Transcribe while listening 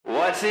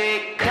What's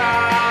it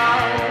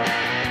called?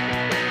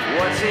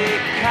 What's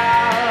it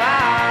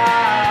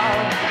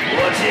called?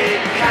 What's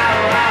it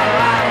called?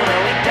 No,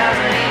 he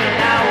doesn't even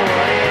know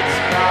what it's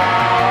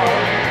called.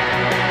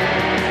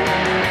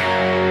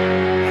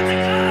 What's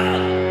it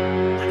called?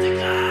 What's it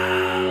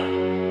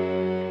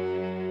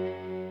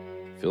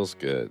called? Feels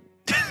good.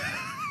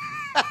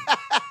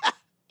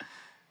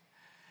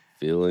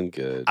 Feeling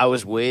good. I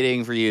was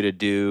waiting for you to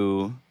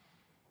do.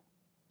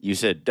 You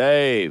said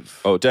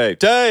Dave. Oh, Dave.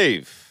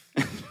 Dave.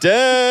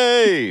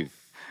 Dave.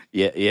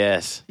 Yeah.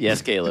 Yes.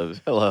 Yes, Caleb.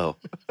 Hello.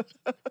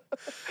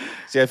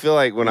 See, I feel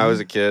like when I was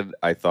a kid,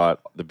 I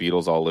thought the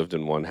Beatles all lived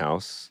in one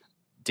house.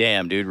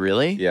 Damn, dude.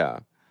 Really? Yeah.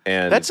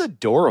 And That's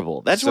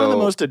adorable. That's one of the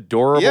So, most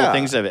adorable yeah.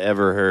 things I've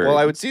ever heard. well,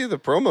 I would see the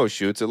promo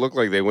shoots. It looked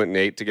like they went and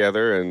ate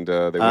together, and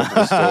they went to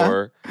the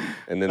store,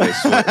 and then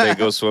they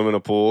go swim in a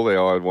pool. They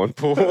all had one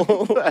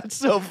pool. That's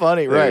so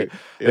funny, right?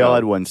 you They all know.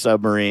 had one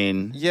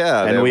submarine.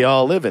 Yeah, and they- we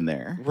all live in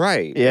there.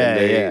 Right. Yeah,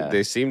 And yeah.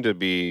 They seem to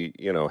be,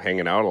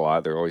 hanging out a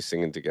lot. They're always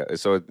singing together.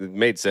 So it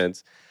made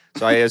sense.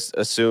 So I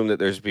assume that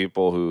there's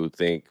people who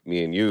think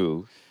me and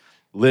you,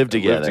 Live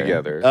together.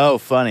 together. Oh,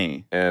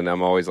 funny. and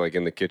I'm always like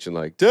in the kitchen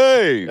like,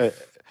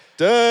 Dave,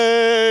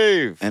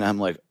 Dave. And I'm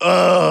like,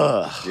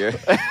 ugh. Yeah.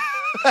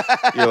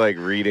 You're like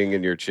reading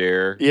in your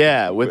chair.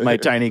 Yeah, with my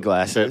tiny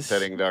glasses.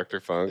 Petting Dr.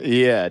 Funk.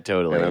 Yeah,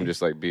 totally. And I'm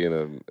just like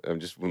I'm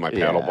just with my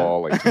paddle Yeah.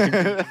 ball, like, ting,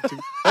 ting, ting, ting.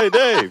 Hey,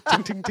 Dave.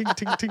 Ting, ting, ting,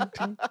 ting, ting,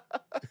 ting.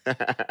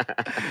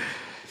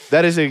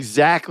 That is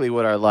exactly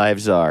what our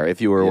lives are,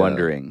 if you were Yeah.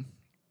 wondering.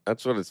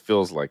 That's what it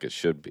feels like it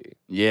should be.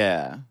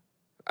 Yeah.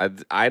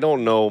 I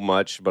don't know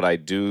much, but I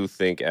do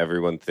think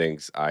everyone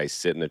thinks I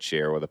sit in a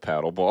chair with a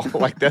paddle ball.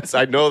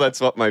 I know that's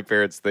what my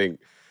parents think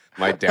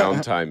my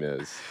downtime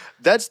is.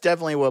 That's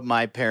definitely what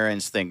my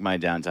parents think my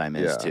downtime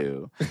is, Yeah.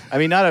 too. I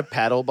mean, not a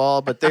paddle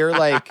ball, but they're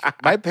like,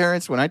 my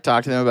parents, when I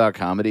talk to them about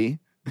comedy,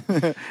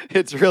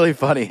 it's really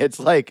funny.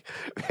 It's like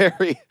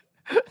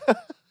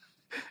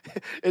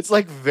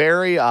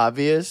very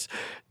obvious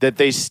that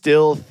they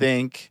still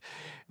think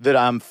that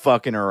I'm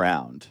fucking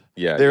around.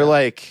 Yeah. They're yeah.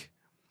 like,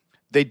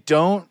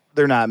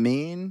 they're not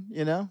mean,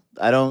 they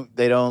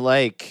don't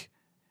like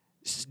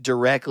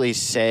directly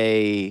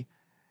say,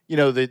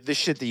 the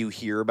shit that you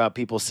hear about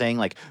people saying,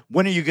 like,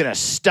 when are you going to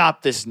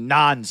stop this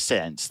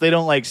nonsense? They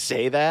don't like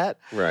say that,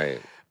 Right.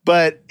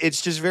 but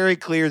it's just very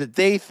clear that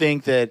they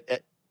think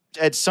that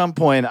at some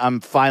point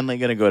I'm finally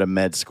going to go to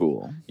med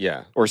school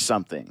Yeah. or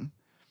something.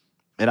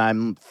 And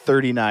I'm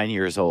 39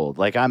 years old.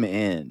 Like, I'm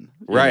in.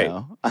 you Right.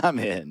 know? I'm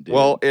in, dude.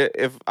 Well,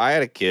 if I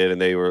had a kid and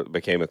they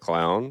became a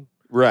clown,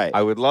 right.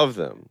 I would love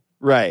them.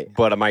 right.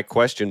 But my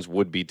questions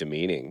would be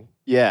demeaning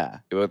Yeah.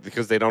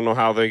 because they don't know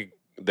how they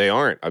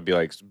aren't. I'd be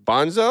like,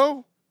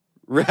 Bonzo?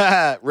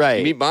 Right.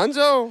 You mean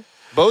Bonzo?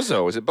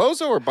 Bozo. Is it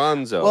Bozo or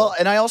Bonzo? Well,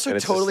 and I also And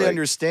it's just totally like-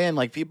 understand,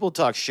 like, people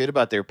talk shit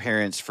about their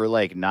parents for,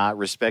 like, not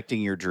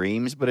respecting your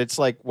dreams, but it's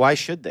like, why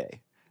should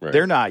they? Right.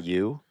 They're not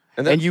you.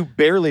 And And, then- you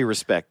barely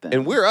respect them.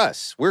 And we're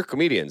us. We're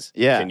comedians.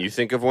 Yeah. Can you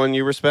think of one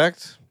you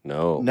respect?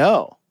 No.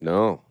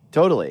 No,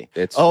 totally.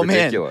 It's Oh,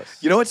 ridiculous. man.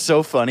 You know what's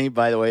so funny,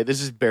 by the way?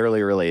 This is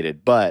barely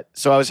related, but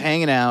so I was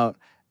hanging out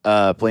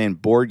playing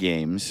board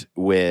games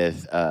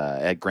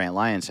at Grant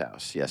Lyon's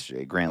house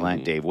yesterday. Grant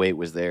Lyon, Dave Waite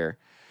was there.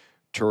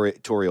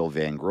 Toriel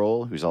Van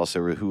Grohl,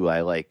 who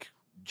I like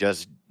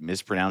just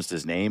mispronounced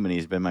his name, and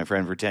he's been my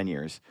friend for 10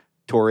 years.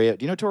 Torio,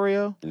 do you know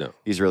Torio? No.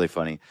 He's really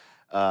funny.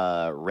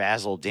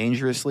 Razzle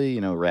Dangerously,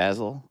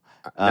 Razzle.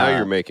 Now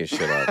you're making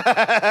shit up.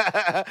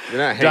 You're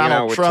not hanging Donald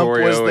out with Trump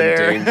was Torio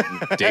there.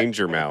 and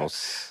Danger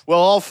Mouse. Well,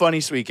 all funny,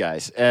 sweet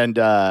guys, and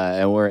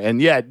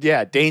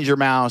Danger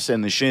Mouse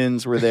and the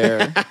Shins were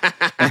there,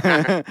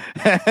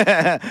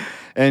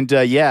 and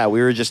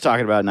we were just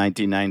talking about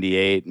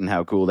 1998 and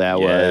how cool that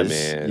Yeah, was.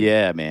 man.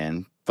 Yeah,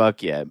 man.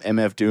 Fuck yeah.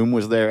 MF Doom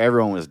was there.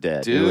 Everyone was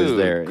dead. Dude, It was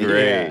there.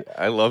 great.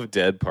 I love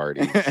dead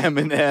parties. Yeah.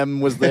 Eminem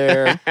was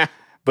there,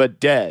 but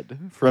dead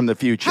from the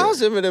future.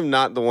 How's Eminem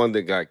not the one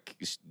that got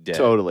dead?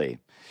 Totally.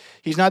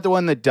 He's not the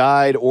one that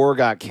died or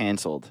got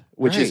canceled,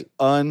 which is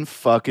Right.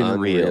 unfucking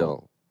real.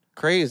 Unreal.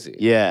 Crazy.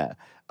 Yeah.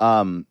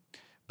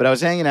 But I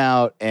was hanging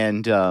out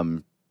and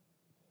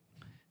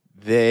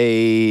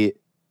they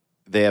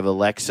have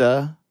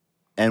Alexa,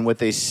 and what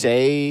they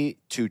say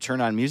to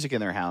turn on music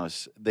in their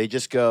house, they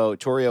just go,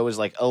 Torio was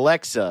like,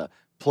 Alexa,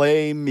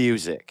 play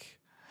music.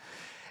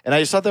 And I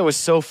just thought that was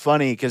so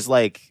funny because,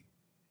 like,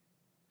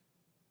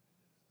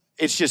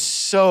 it's just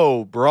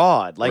so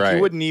broad. Like, Right.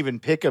 you wouldn't even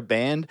pick a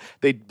band,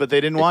 but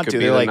they didn't want It could to.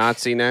 be They're the like,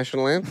 Nazi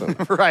national anthem.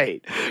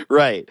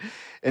 right.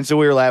 And so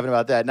we were laughing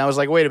about that. And I was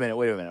like, wait a minute.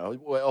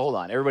 Hold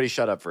on. Everybody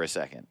shut up for a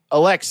second.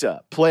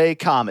 Alexa, play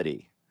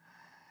comedy.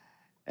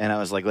 And I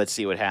was like, let's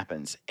see what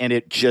happens. And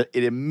it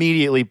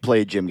immediately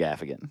played Jim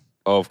Gaffigan.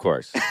 Oh, of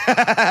course.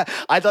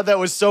 I thought that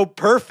was so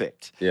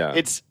perfect. Yeah.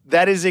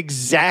 That is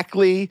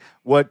exactly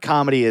what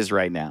comedy is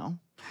right now.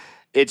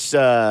 It's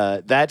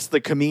that's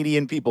the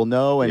comedian people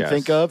know and Yes.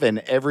 think of, and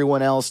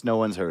everyone else no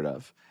one's heard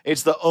of.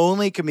 It's the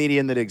only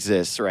comedian that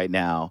exists right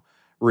now,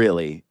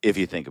 really, if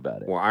you think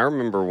about it. Well, I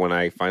remember when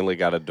I finally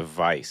got a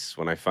device,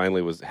 when I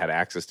finally had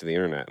access to the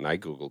internet, and I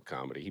Googled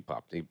comedy. He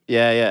popped. It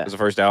Yeah. was the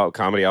first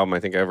comedy album I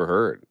think I ever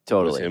heard.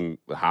 Totally. It was him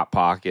with Hot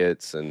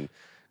Pockets, and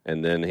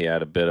then he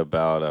had a bit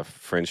about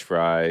French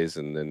fries,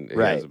 and then he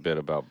has a bit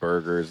about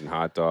burgers and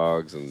hot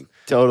dogs and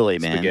Totally,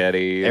 man.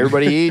 spaghetti.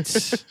 Everybody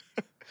eats.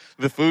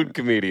 The food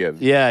comedian.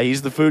 Yeah,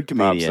 he's the food Pops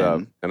comedian.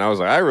 up. And I was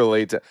like, I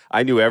relate to.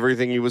 I knew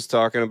everything he was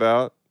talking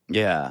about.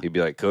 Yeah. He'd be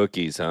like,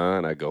 cookies, huh?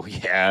 And I go,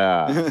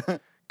 yeah,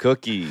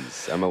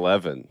 cookies. I'm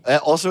 11.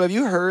 Also, have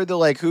you heard the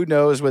like, who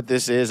knows what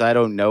this is? I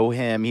don't know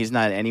him. He's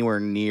not anywhere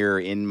near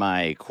in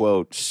my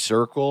quote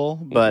circle,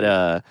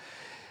 but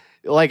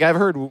like I've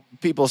heard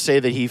people say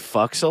that he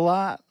fucks a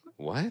lot.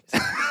 What?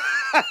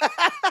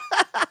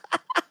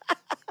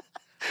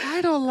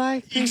 I don't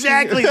like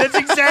Exactly. That's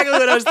exactly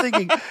what I was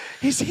thinking.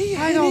 Is he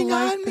hitting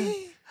on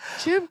me?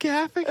 Jim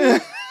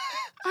Gaffigan.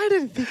 I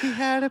didn't think he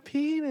had a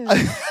penis.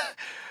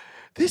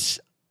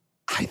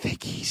 I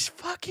think he's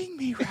fucking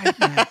me right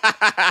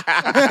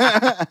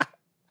now.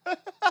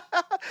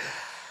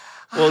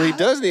 Well, he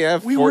doesn't he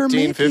have We were 14,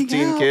 making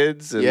 15 out.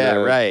 kids? And, Yeah,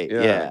 right.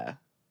 Yeah.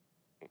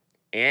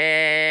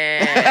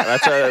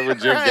 That's how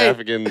with Jim Right.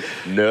 Gaffigan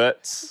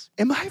nuts.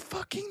 Am I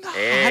fucking the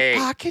Hey.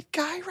 Hot Pocket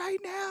guy right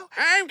now?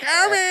 I'm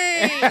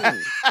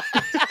coming.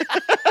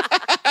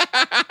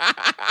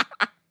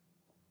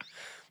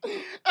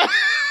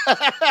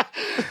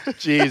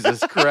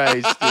 Jesus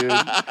Christ, dude.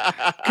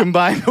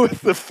 Combined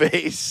with the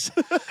face.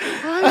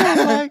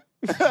 I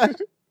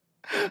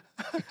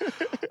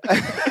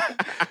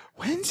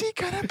When's he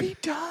gonna be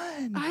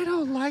done?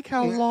 don't like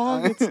how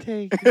long it's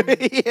taking.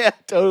 Yeah,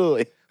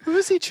 totally.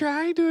 Who's he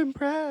trying to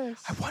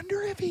impress? I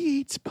wonder if he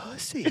eats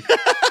pussy.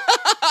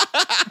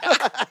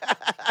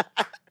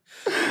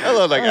 I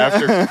love like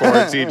after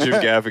quarantine, Jim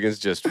Gaffigan's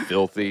just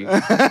filthy.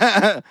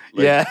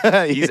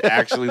 Yeah. He's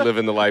actually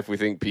living the life we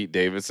think Pete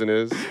Davidson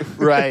is.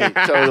 Right,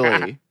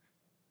 totally.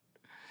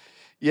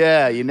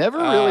 Yeah, you never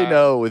really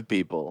know with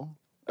people.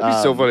 It'd be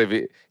so funny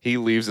if he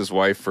leaves his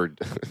wife for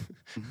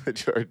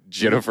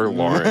Jennifer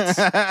Lawrence.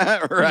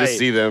 Right. You just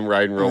see them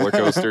riding roller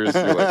coasters.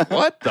 You're like,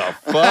 what the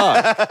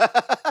fuck?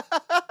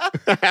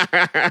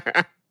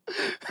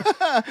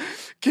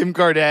 Kim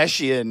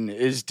Kardashian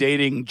is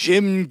dating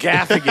Jim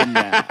Gaffigan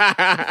now.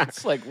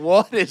 It's like,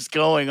 what is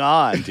going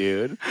on,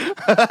 dude?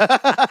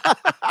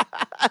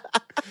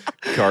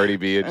 Cardi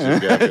B and Jim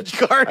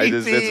Gaffigan. Cardi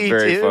That's B,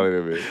 very dude. funny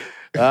to me.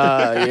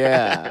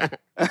 Yeah.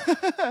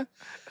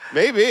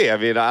 Maybe. I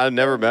mean, I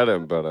never met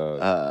him, but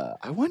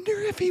I wonder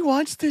if he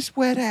wants this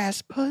wet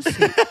ass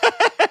pussy.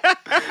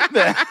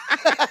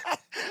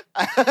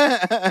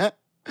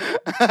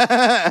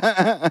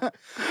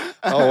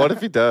 oh, what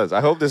if he does?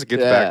 I hope this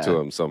gets back to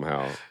him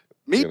somehow.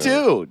 Me You know.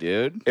 too,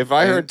 dude. If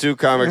I heard two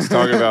comics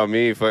talking about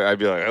me, I'd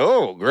be like,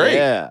 "Oh, great!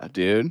 Yeah,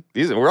 dude.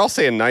 We're all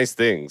saying nice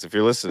things." If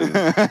you're listening,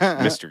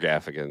 Mr.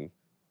 Gaffigan,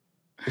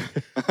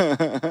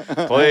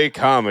 play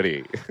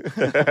comedy.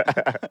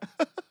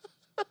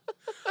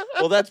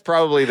 Well, that's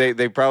probably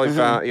they probably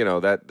found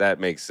that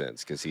makes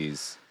sense because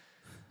he's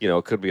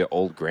it could be an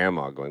old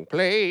grandma going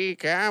play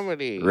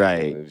comedy,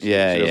 Right. And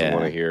Yeah, she doesn't yeah.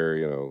 want to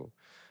hear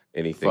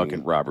anything.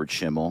 Fucking Robert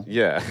Schimmel.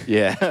 Yeah.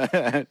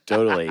 Yeah,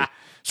 totally.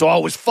 So I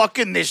was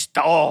fucking this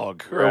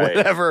dog or Right.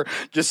 whatever.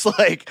 Just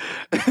like,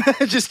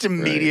 just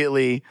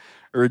immediately,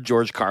 or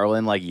George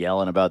Carlin like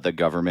yelling about the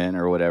government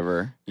or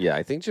whatever. Yeah,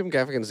 I think Jim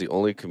Gaffigan's the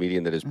only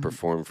comedian that has Mm-hmm.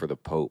 performed for the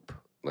Pope.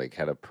 Like,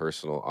 had a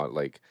personal,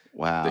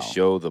 Wow. the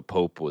show the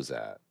Pope was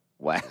at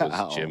Wow.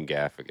 was Jim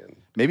Gaffigan.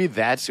 Maybe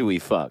that's who he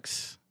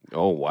fucks.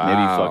 Oh, wow.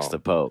 Maybe he fucks the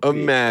Pope.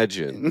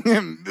 Imagine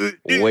Jim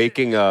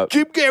waking up.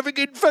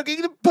 Gaffigan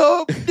fucking the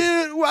Pope,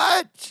 dude.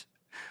 What?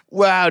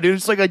 Wow, dude.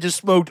 It's like I just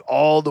smoked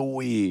all the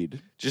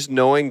weed. Just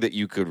knowing that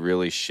you could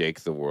really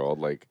shake the world.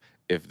 Like,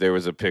 if there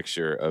was a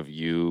picture of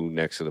you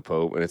next to the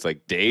Pope and it's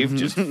like, Dave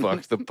just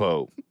fucked the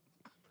Pope.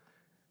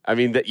 I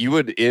mean, that you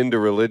would end a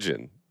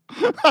religion.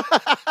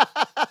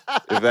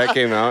 If that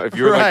came out, if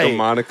you were like Right. the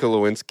Monica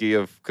Lewinsky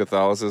of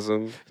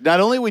Catholicism,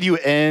 Not only would you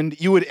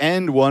would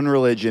end one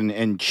religion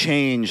and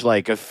change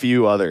like a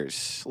few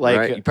others. Like,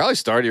 right? You probably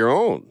start your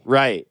own.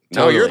 right.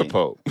 No, you're the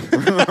totally.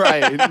 Pope.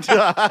 Right. That's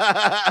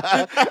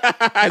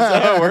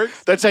how it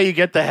works. That's how you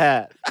get the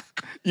hat.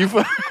 You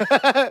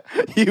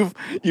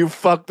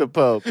fuck the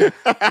Pope,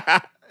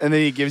 and then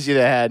he gives you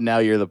the hat. And now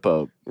you're the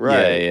Pope.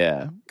 Right.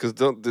 Yeah. Because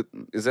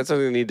is that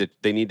something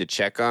they need to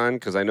check on?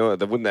 Because I know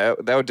that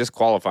would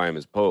disqualify him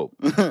as Pope,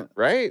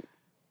 right?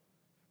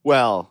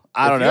 Well,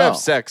 I don't if know. you have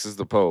sex as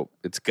the Pope,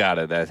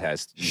 that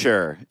has to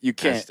Sure, you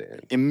can't has to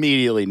end.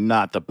 immediately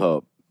not the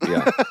Pope.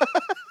 Yeah.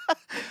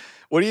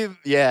 What do you?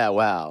 Yeah.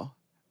 Wow.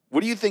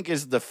 What do you think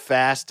is the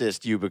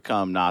fastest you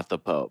become not the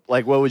Pope?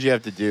 Like, what would you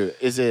have to do?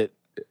 Is it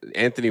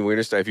Anthony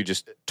Weiner style, if you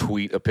just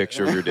tweet a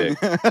picture of your dick,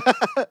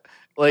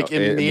 like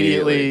immediately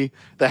immediately.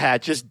 the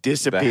hat just the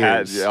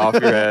disappears hat off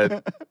your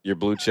head, your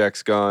blue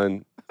check's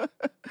gone,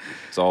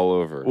 it's all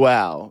over.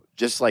 Wow.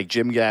 Just like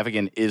Jim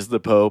Gaffigan is the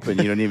Pope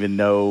and you don't even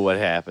know what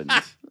happens.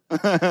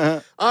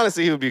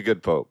 Honestly, he would be a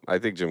good Pope. I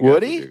think Jim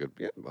Would Gaffigan he? Would be a good.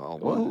 Yeah,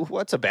 well,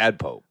 what's a bad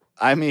Pope?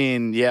 I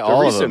mean, yeah, The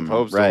all of recent them.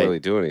 popes right. don't really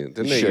do anything.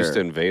 Didn't they used Sure. to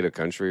invade a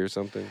country or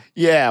something?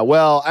 Yeah,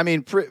 well, I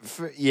mean,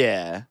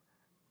 yeah.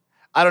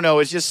 I don't know.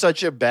 It's just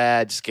such a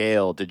bad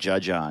scale to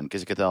judge on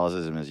because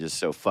Catholicism is just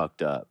so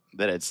fucked up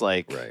that it's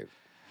like, Right.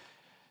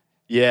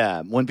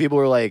 yeah. When people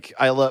are like,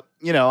 I love,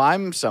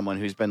 I'm someone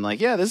who's been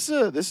like, yeah, this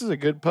is a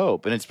good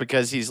pope, and it's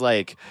because he's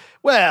like,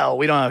 well,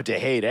 we don't have to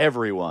hate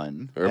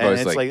everyone. Everybody's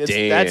and it's like,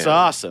 that's damn.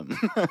 awesome.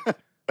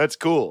 That's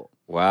cool.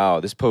 Wow,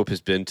 this pope has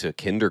been to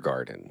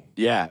kindergarten.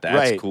 Yeah,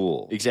 That's right.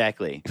 cool.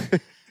 Exactly.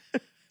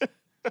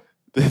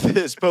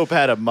 This pope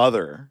had a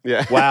mother.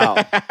 Yeah. Wow.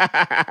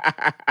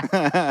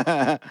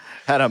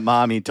 Had a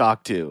mom he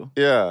talked to.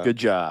 Yeah. Good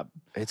job.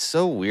 It's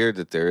so weird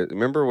that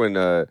remember when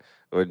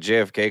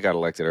JFK got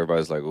elected, everybody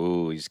was like,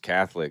 ooh, he's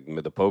Catholic,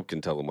 the Pope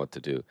can tell him what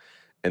to do.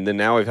 And then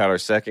now we've had our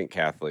second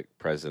Catholic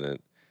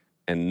president,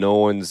 and no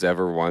one's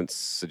ever once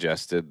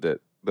suggested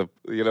that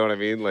you know what I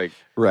mean? Like,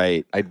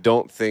 Right. I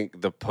don't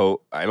think the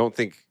Pope, I don't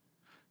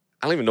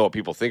even know what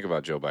people think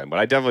about Joe Biden, but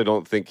I definitely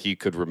don't think he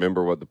could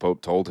remember what the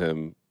Pope told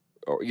him.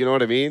 Or, you know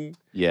what I mean?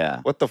 Yeah.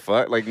 What the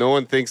fuck? Like, no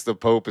one thinks the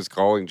Pope is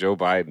calling Joe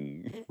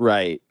Biden.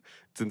 Right.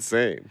 It's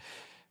insane.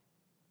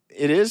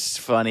 It is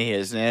funny,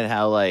 isn't it?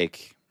 How,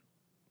 like,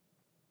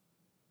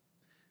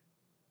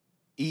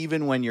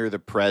 even when you're the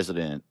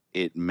president,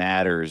 it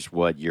matters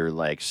what your,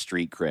 like,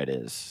 street cred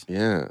is.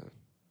 Yeah.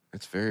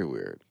 It's very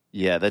weird.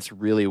 Yeah, that's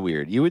really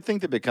weird. You would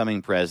think that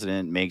becoming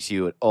president makes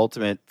you an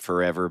ultimate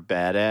forever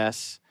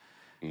badass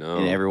No.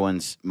 in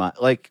everyone's mind.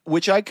 Like,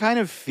 which I kind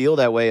of feel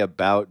that way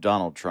about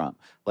Donald Trump.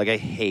 Like, I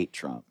hate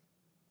Trump.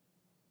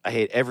 I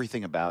hate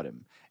everything about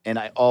him. And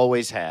I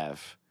always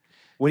have.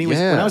 When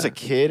I was a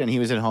kid and he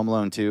was in Home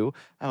Alone 2,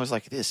 I was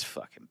like, this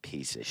fucking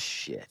piece of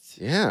shit.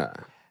 Yeah.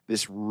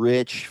 This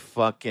rich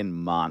fucking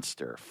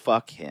monster.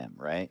 Fuck him,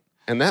 right?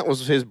 And that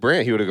was his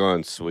brand. He would have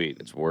gone, sweet,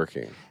 it's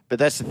working. But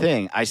that's the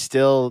thing. I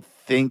still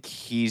think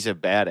he's a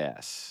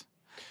badass.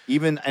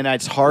 And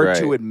it's hard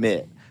to Right.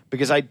 admit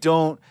because I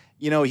don't,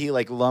 he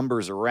like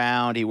lumbers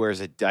around. He wears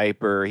a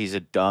diaper. He's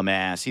a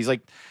dumbass. He's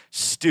like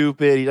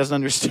stupid. He doesn't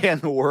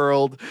understand the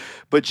world.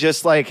 But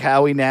just like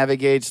how he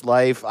navigates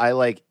life,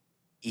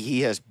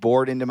 he has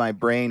bored into my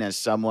brain as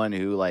someone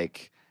who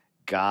like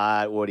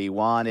got what he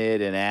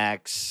wanted and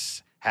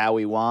acts how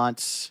he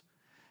wants.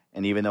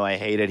 And even though I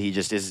hate it, he's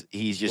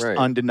just Right.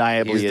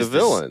 undeniably He's the is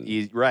villain.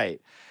 He's right.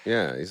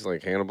 Yeah, he's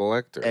like Hannibal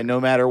Lecter. And no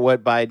matter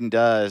what Biden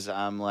does,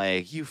 I'm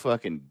like, you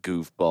fucking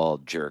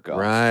goofball jerk off.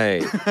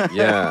 Right.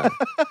 Yeah.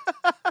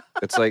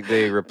 It's like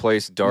they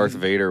replaced Darth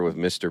Vader with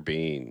Mr.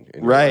 Bean.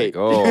 And you're Right. like,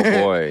 oh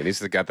boy. And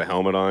he's got the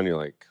helmet on. You're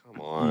like,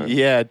 come on.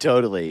 Yeah,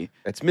 totally.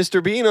 It's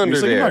Mr. Bean under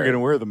He's like, there. I'm not gonna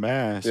wear the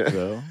mask Yeah.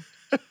 though.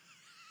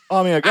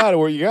 I mean, you gotta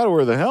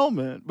wear the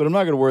helmet, but I'm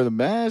not gonna wear the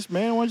mask,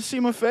 man. I want you to see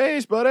my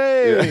face, buddy.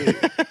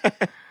 Yeah.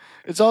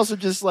 It's also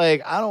just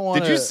like I don't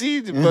want. Did you see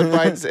what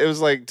Biden's? It was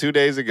like 2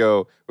 days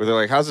ago where they're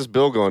like, "How's this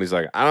bill going?" He's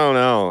like, "I don't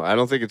know. I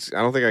don't think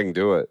I can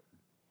do it."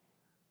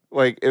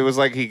 Like it was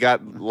like he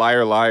got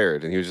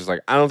liared, and he was just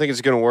like, "I don't think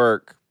it's gonna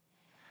work."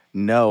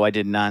 No, I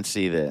did not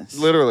see this.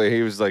 Literally,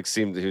 he was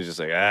just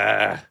like,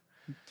 ah,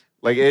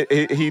 like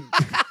he,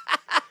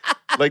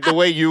 like the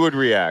way you would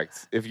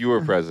react if you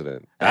were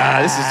president.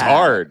 This is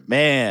hard.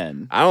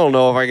 man. I don't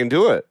know if I can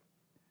do it.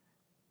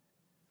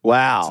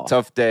 Wow. It's a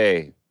tough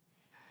day.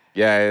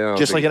 Yeah, I don't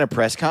Just like think- in a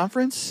press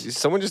conference.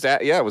 Someone just yeah,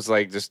 it was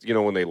like just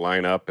when they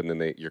line up and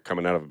then you're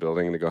coming out of a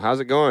building and they go, "How's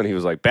it going?" He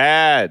was like,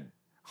 "Bad."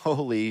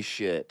 Holy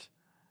shit.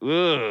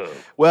 Ugh.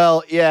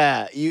 Well,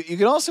 yeah, you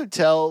can also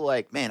tell,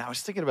 like, man, I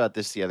was thinking about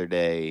this the other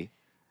day.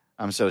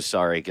 I'm so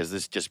sorry because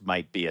this just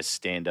might be a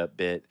stand-up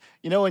bit.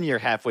 You know, when you're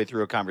halfway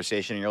through a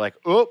conversation and you're like,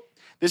 oh,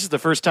 this is the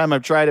first time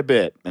I've tried a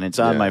bit, and it's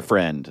on Yeah. my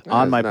friend, Yeah,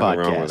 on my there's nothing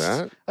podcast. wrong with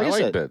that. Like I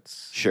like said,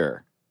 bits.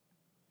 Sure.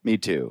 Me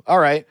too. All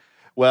right.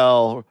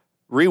 Well,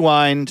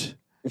 rewind.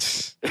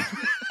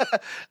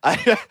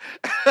 I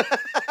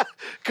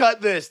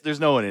cut this. There's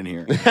no one in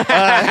here.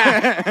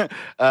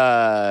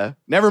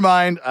 Never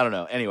mind. I don't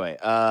know. Anyway,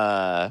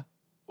 what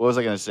was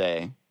I going to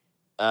say?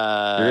 You're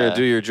gonna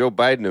do your Joe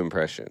Biden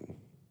impression.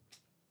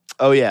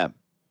 Oh yeah,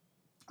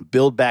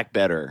 Build Back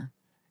Better.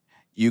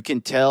 You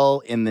can tell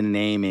in the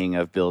naming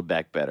of Build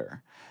Back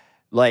Better.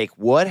 Like,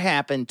 what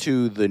happened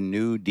to the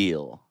New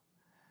Deal?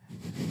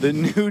 The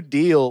New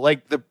Deal,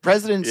 like the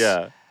president's.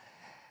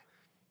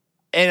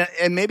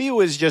 And maybe it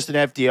was just an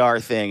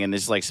FDR thing, and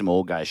this is like some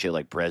old guy shit.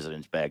 Like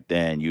presidents back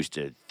then used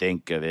to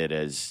think of it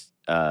as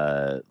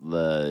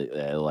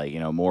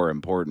more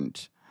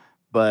important,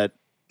 but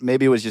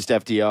maybe it was just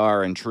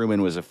FDR and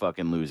Truman was a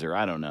fucking loser.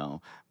 I don't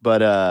know,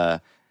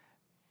 but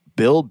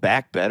Build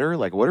Back Better.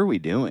 Like, what are we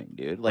doing,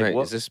 dude? Like, Right.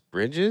 what? Is this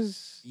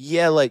Bridges?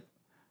 Yeah, like,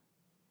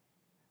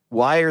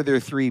 why are there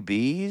 3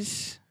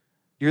 Bs?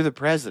 You're the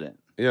president.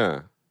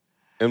 Yeah.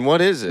 And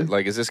what is it?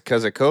 Like, is this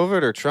because of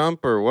COVID or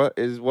Trump or what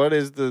is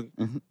the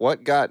Mhm.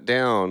 what got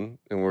down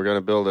and we're gonna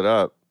build it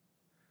up?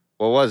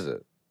 What was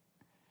it?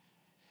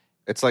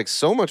 It's like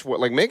so much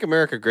like Make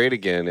America Great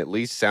Again. At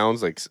least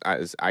sounds like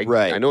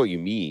Right. I know what you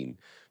mean,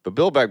 but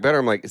Build Back Better.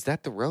 I'm like, is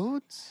that the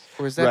roads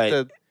or is that Right.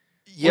 the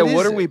Yeah, What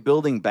what is are we it?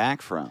 building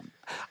back from?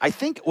 I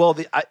think. Well,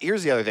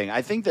 here's the other thing.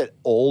 I think that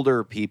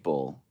older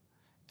people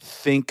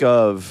think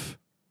of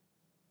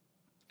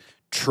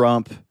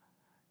Trump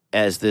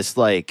as this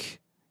like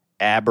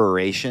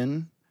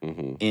aberration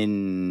Mm-hmm.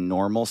 in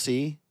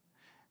normalcy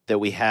that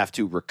we have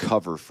to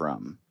recover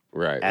from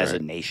Right. as a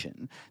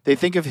nation. They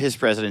think of his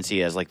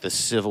presidency as like the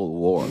Civil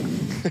War,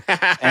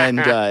 and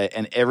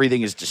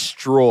everything is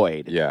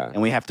destroyed. Yeah. And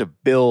we have to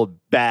build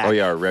back. Oh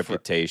yeah, our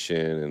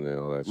reputation and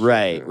all that.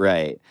 Right, shit.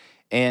 right.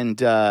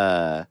 And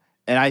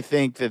I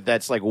think that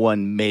that's like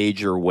one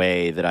major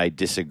way that I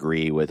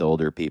disagree with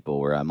older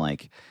people, where I'm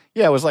like,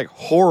 yeah, it was like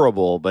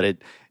horrible, but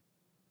it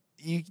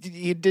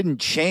didn't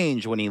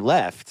change when he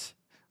left.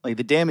 Like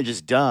the damage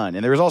is done.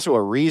 And there was also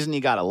a reason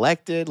he got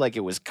elected. Like it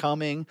was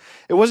coming.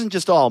 It wasn't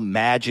just all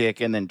magic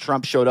and then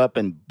Trump showed up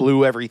and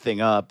blew everything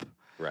up.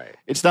 Right.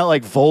 It's not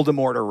like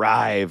Voldemort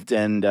arrived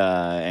and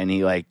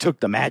he like took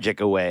the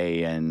magic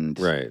away and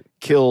Right.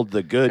 killed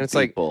the good And it's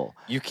like, people.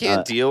 You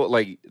can't deal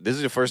like this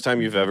is the first time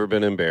you've ever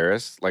been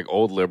embarrassed. Like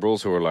old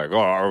liberals who are like, "Oh,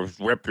 our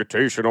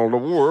reputation on the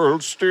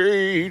world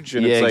stage,"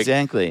 and yeah, it's like,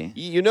 exactly.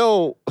 you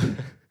know,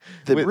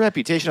 The with-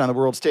 reputation on the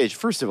world stage.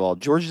 First of all,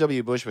 George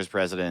W. Bush was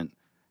president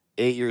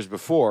 8 years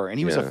before, and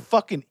he was Yeah. a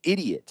fucking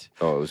idiot.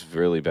 oh, it was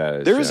really bad.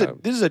 at This his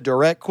job. is a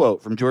direct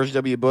quote from George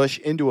W. Bush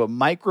into a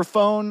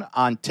microphone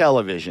on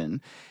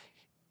television,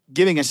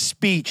 giving a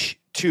speech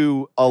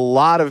to a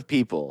lot of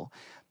people.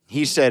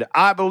 He said,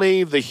 "I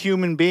believe the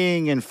human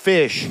being and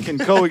fish can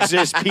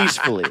coexist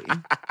peacefully."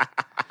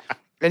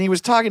 And he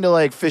was talking to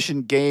like Fish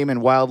and Game and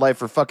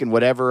Wildlife or fucking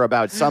whatever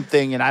about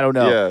something, and I don't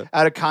know. Yeah.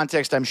 Out of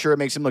context, I'm sure it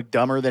makes him look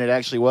dumber than it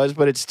actually was,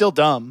 but it's still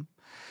dumb.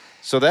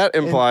 So that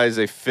implies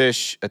a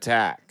fish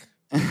attack.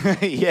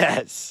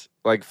 Yes.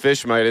 Like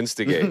fish might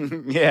instigate.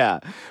 Yeah.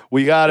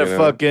 We got to You know?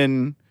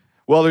 fucking.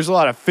 Well, there's a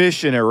lot of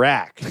fish in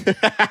Iraq.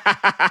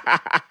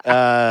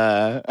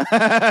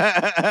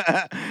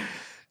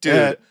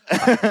 Dude,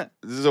 this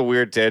is a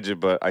weird tangent,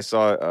 but I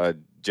saw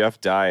Jeff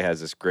Dye has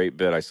this great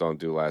bit I saw him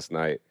do last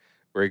night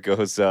where he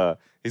goes,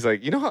 he's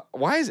like, you know,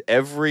 why is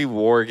every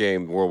war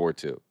game World War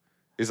II?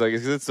 He's like,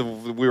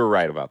 we were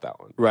right about that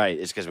one. Right.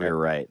 It's because we were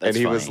right. That's and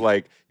he was funny.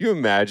 like, you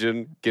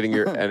imagine getting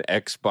an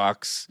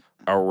Xbox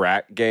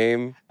Iraq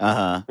game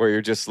Uh where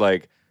you're just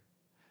like,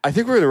 I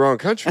think we're in the wrong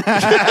country.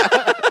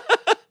 huh.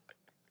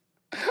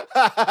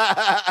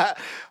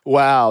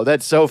 Wow.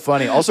 That's so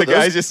funny. Also, the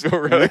guys just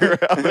running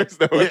around. There's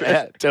no one yeah,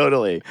 there.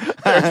 totally.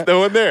 There's no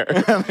one there.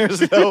 There's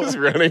He's no. just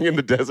running in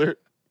the desert.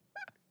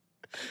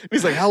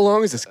 He's like, how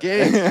long is this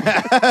game?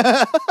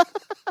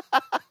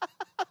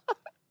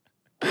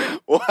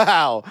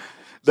 Wow.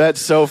 That's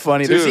so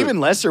funny. There's Dude, even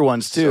lesser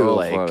ones too, so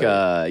like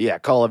funny.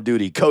 Call of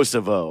Duty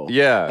Kosovo.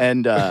 Yeah.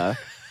 And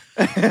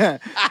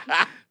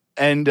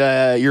and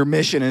your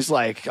mission is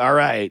like, all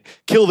right,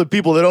 kill the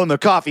people that own the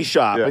coffee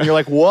shop. Yeah. And you're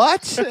like,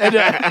 what? And,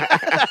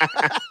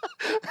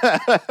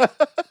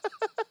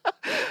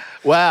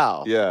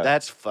 wow. Yeah.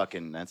 That's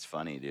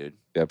funny, dude.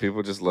 Yeah,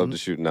 people just love to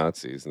shoot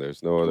Nazis, and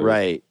there's no other.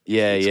 Right.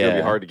 Yeah, It's yeah. gonna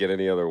be hard to get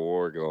any other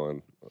war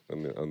going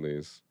on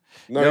these.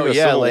 Not No, even a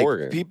yeah, Civil like War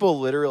game. people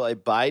literally,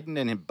 like Biden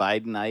and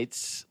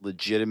Bidenites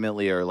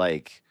legitimately are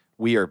like,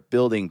 we are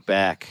building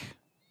back,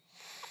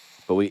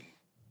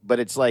 but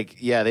it's like,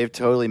 yeah, they've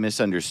totally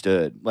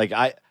misunderstood. Like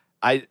I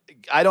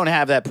don't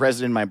have that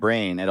president in my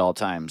brain at all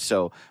times.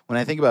 So when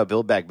I think about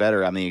Build Back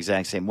Better, I'm the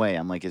exact same way.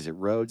 I'm like, is it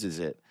roads? Is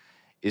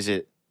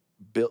it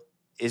build?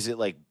 Is it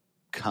like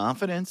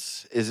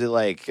confidence? Is it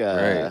like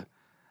Right.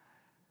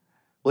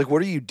 like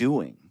what are you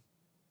doing?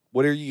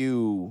 What are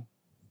you?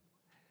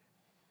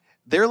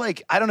 They're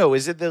like, I don't know.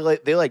 Is it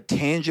they like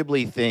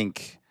tangibly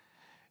think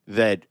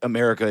that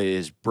America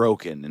is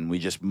broken and we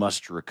just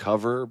must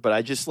recover? But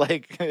I just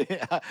like,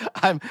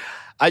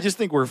 I just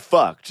think we're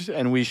fucked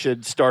and we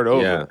should start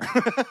over.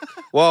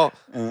 Well,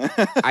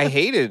 I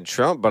hated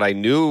Trump, but I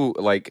knew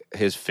like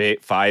his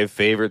 5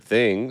 favorite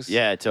things.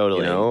 Yeah,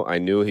 totally. You know, I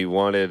knew he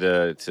wanted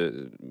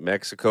to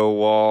Mexico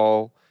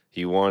wall.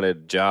 He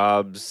wanted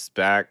jobs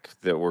back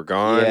that were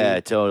gone.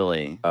 Yeah,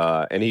 totally.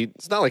 And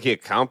it's not like he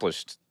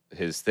accomplished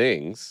his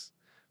things,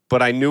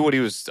 but I knew what he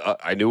was.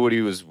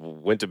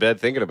 Went to bed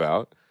thinking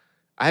about.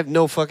 I have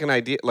no fucking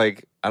idea.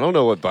 Like, I don't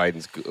know what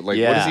Biden's like. What is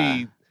Yeah.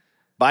 he?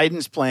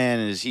 Biden's plan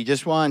is he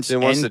just wants He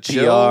wants to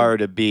NPR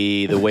to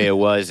be the way it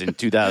was in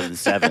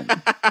 2007.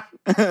 I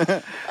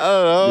don't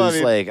know.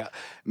 It's like,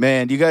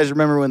 man, do you guys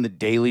remember when The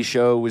Daily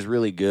Show was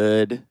really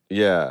good?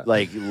 yeah,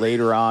 Like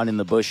later on in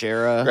the Bush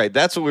era? right.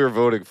 That's what we were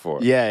voting for.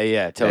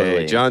 Yeah,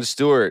 totally. Hey, Jon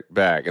Stewart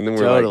back, and then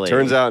we're Totally. like,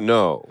 turns out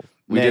no,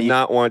 we Man, did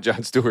not want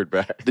Jon Stewart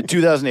back. The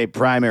 2008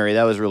 primary,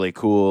 that was really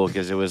cool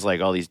because it was like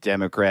all these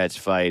Democrats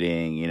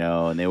fighting, you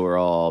know, and they were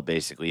all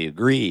basically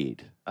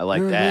agreed. I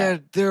like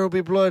that. There will be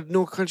blood,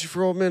 No Country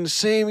for Old Men, the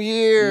same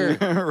year.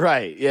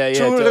 Right. Yeah,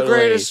 Two of the totally.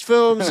 greatest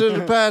films in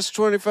the past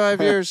 25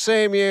 years,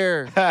 same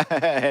year.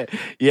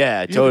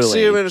 Yeah, You can totally.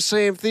 see them in the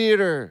same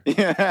theater.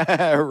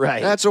 Yeah,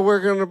 right. That's what we're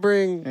gonna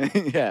bring.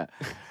 Yeah.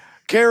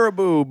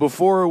 Caribou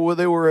before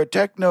they were a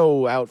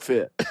techno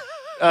outfit.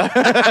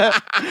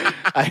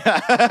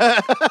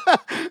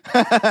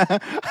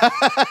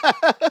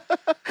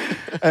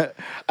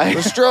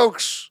 The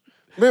Strokes.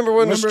 Remember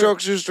when the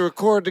Strokes used to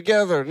record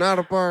together, not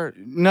apart?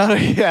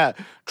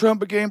 Trump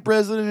became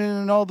president,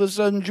 and all of a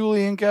sudden,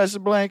 Julian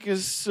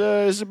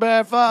Casablancas is a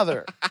bad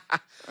father.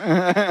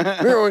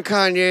 Remember when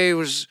Kanye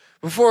was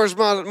before his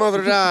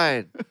mother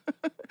died?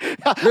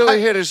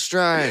 Really hit his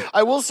stride.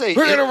 I will say,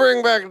 We're gonna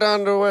bring back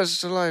Donda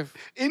West to life.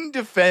 in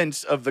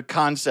defense of the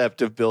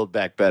concept of Build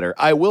Back Better,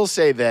 I will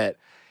say that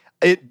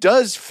it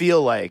does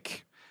feel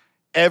like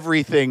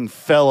everything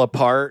fell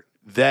apart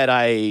that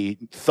I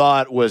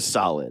thought was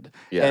solid.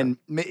 Yeah. And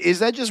is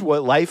that just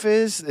what life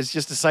is? It's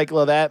just a cycle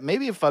of that?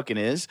 Maybe it fucking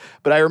is.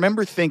 But I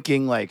remember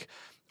thinking, like,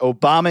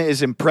 Obama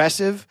is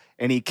impressive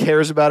and he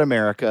cares about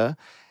America.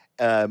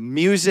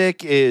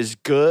 Music is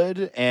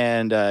good,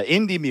 and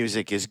indie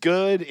music is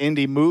good.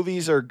 Indie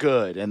movies are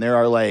good, and there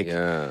are like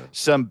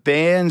some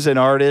bands and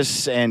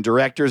artists and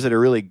directors that are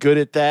really good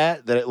at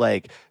that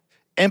like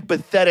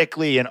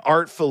empathetically and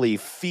artfully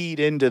feed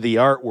into the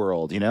art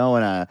world, you know.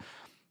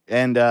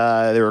 And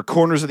there were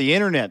corners of the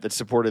internet that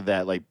supported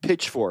that, like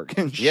Pitchfork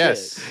and shit.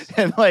 Yes.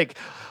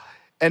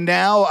 And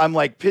now I'm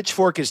like,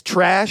 Pitchfork is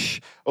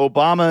trash.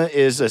 Obama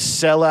is a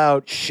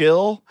sellout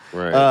shill.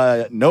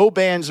 Right. No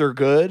bands are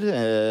good.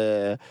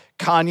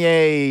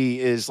 Kanye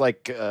is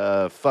like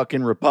a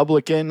fucking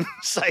Republican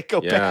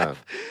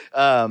psychopath.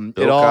 Bill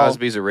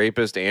Cosby's a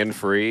rapist and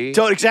free.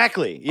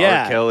 Exactly.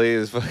 Yeah. R. Kelly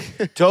is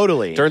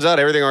Totally. Turns out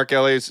everything R.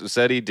 Kelly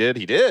said he did,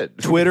 he did.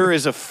 Twitter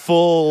is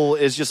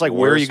is just like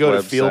where you go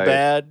to feel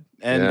bad.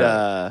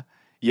 And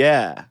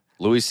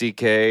Louis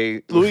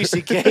C.K.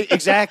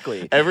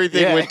 Exactly.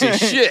 Everything went to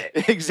shit.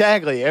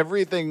 Exactly.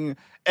 Everything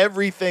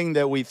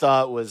that we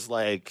thought was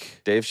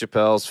like Dave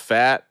Chappelle's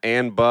fat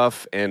and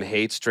buff and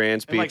hates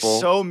trans people. Like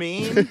so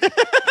mean.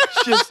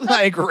 Just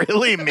like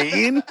really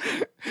mean.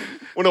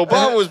 When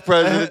Obama was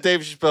president,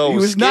 Dave Chappelle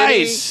was skinny,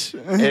 nice.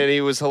 And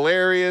he was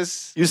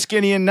hilarious. He was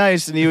skinny and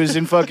nice, and he was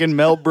in fucking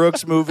Mel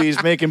Brooks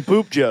movies making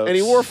poop jokes. And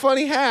he wore a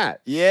funny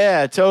hat.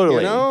 Yeah, totally.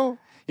 You know?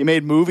 He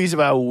made movies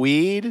about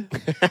weed.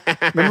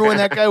 Remember when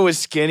that guy was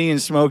skinny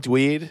and smoked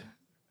weed?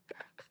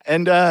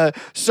 And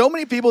so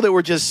many people that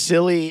were just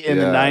silly in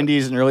the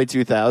 90s and early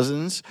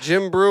 2000s.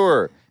 Jim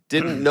Brewer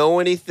didn't know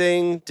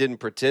anything, didn't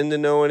pretend to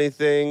know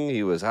anything.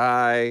 He was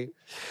high.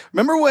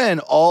 Remember when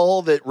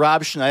all that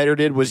Rob Schneider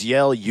did was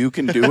yell, "You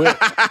can do it"?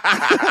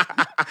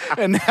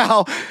 And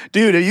now,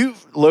 dude, have you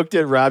looked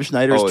at Rob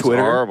Schneider's it's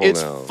Twitter? horrible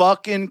It's now.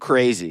 fucking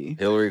crazy.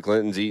 Hillary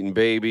Clinton's eating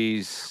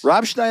babies.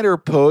 Rob Schneider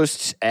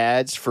posts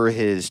ads for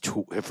his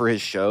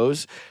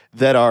shows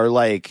that are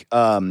like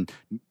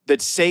that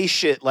say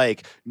shit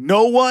like,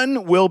 "No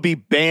one will be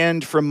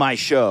banned from my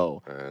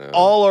show.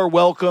 All are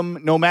welcome,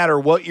 no matter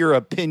what your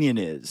opinion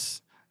is."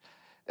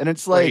 And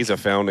it's like, he's a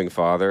founding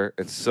father.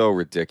 It's so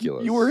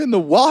ridiculous. You were in The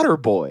Water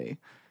Boy.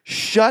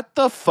 Shut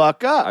the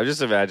fuck up. I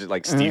just imagine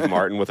like Steve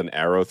Martin with an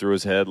arrow through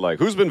his head, like,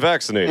 who's been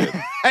vaccinated?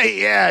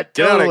 Yeah,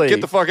 Get out totally. of,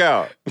 get the fuck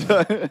out.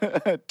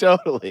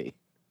 Totally.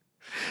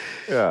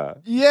 Yeah.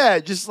 Yeah,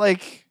 just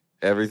like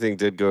Everything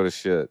did go to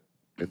shit.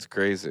 It's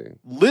crazy.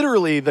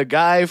 literally the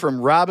guy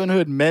from Robin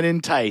Hood Men in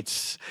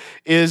Tights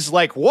is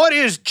like, what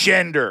is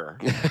gender?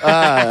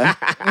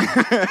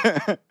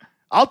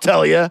 I'll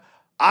tell you.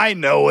 I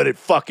know what it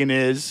fucking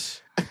is.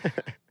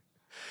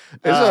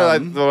 One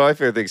of my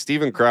favorite things.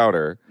 Steven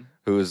Crowder,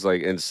 who is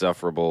like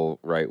insufferable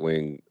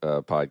right-wing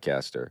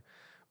podcaster,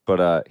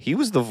 but he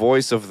was the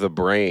voice of the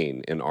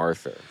brain in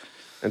Arthur.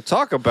 And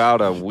talk about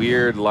a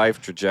weird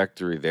life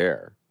trajectory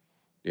there,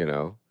 you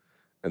know?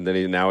 And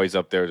then now he's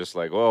up there just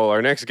like, well,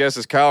 our next guest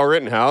is Kyle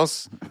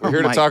Rittenhouse. We're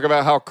here to talk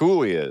about how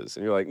cool he is.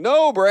 And you're like,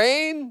 no,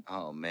 brain.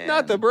 Oh, man.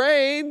 Not the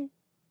brain.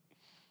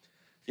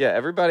 Yeah,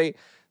 everybody.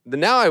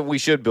 We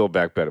should build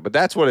back better, but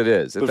that's what it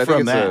is. But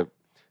from that.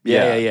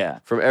 Yeah.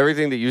 From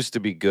everything that used to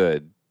be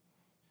good,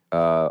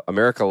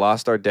 America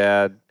lost our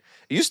dad.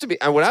 It used to be,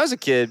 when I was a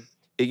kid,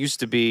 it used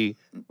to be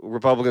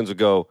Republicans would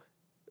go,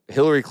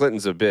 Hillary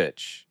Clinton's a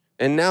bitch.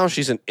 And now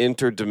she's an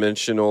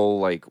interdimensional,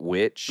 like,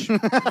 witch,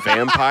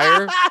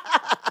 vampire.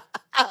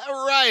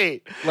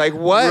 Right. Like,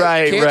 what?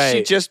 Right, Can't she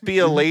right. just be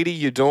a lady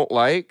you don't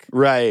like?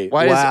 Right.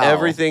 Why does Wow.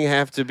 everything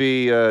have to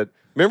be...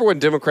 remember when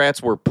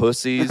Democrats were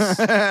pussies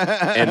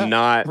and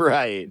not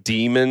right.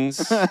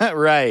 demons?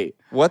 Right.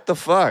 What the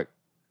fuck?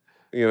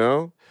 You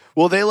know?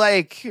 Well, they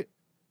like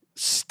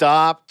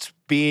stopped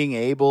being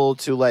able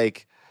to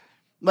like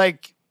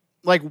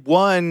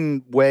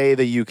one way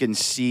that you can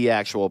see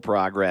actual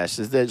progress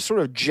is that sort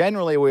of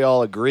generally we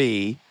all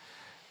agree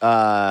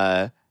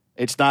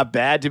it's not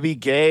bad to be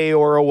gay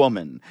or a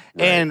woman.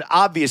 Right. And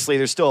obviously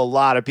there's still a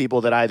lot of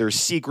people that either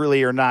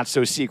secretly or not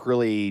so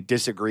secretly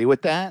disagree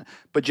with that,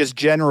 but just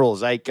general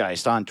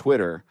zeitgeist on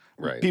Twitter.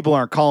 Right. People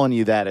aren't calling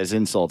you that as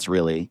insults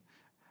really.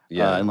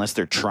 Yeah. Unless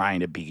they're trying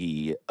to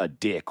be a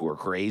dick or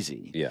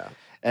crazy. Yeah.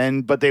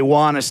 But they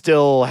want to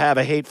still have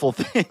a hateful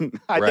thing.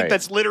 I Right. think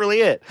that's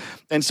literally it.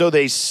 And so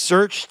they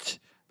searched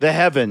the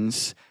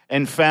heavens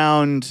and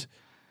found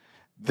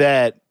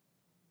that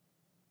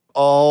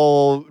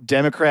all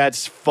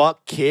Democrats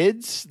fuck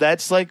kids.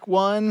 That's like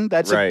one.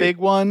 That's Right. a big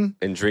one.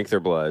 And drink their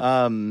blood.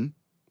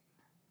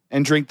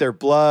 and drink their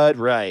blood.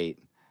 Right.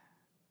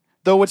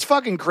 Though what's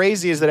fucking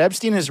crazy is that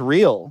Epstein is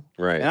real.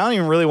 Right. And I don't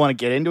even really want to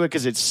get into it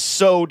because it's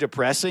so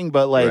depressing,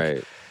 but like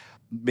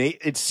Right.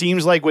 it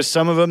seems like with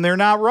some of them, they're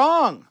not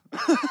wrong.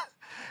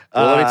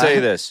 Well, let me tell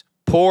you this.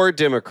 Poor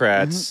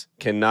Democrats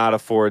cannot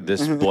afford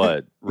this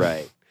blood.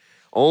 Right.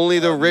 Only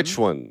the rich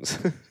ones.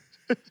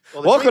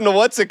 Well, Welcome to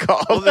What's It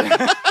Called?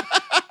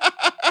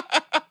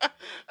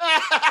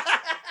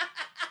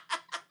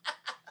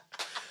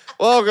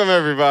 Welcome,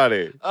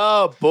 everybody.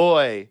 Oh,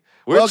 boy.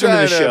 We're Welcome to the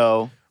trying to-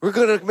 show. We're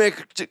going to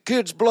make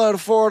kids' blood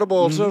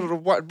affordable so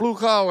the blue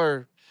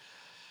collar.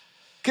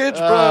 Kids'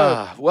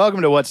 blood.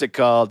 Welcome to What's It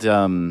Called?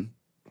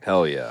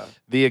 Hell yeah.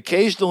 The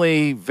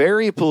occasionally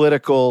very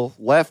political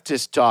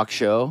leftist talk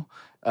show.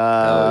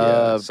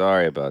 Hell yeah.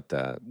 Sorry about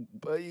that.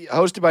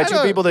 Hosted by two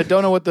don't- people that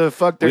don't know what the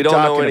fuck they're We don't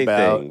know talking anything.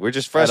 about. We're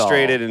just at all.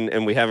 frustrated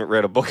and we haven't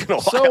read a book in a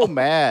while. So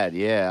mad.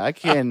 Yeah, I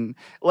can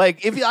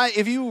like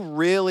if you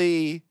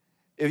really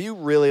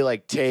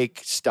like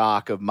take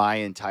stock of my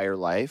entire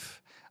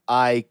life,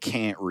 I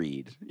can't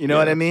read. You know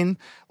what Yeah. I mean?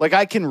 Like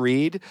I can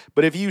read,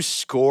 but if you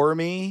score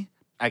me,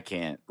 I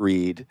can't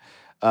read.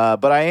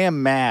 But I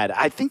am mad.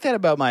 I think that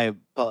about my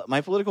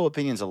political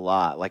opinions a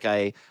lot. Like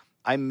I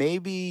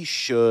maybe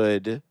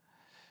should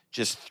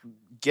just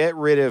get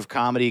rid of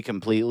comedy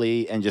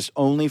completely and just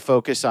only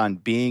focus on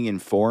being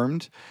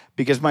informed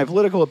because my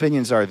political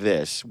opinions are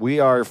this. We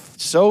are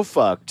so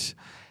fucked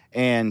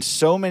and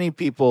so many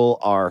people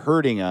are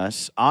hurting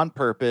us on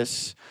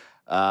purpose,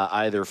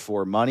 either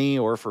for money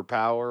or for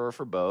power or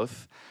for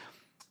both.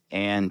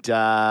 And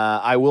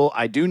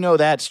I do know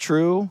that's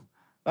true.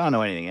 I don't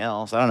know anything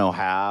else. I don't know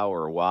how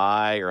or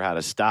why or how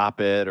to stop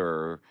it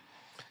or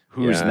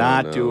who's Yeah, I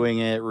not don't know. doing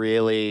it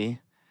really.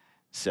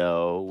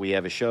 So we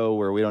have a show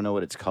where we don't know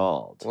what it's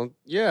called. Well,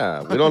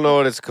 yeah, we don't know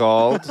what it's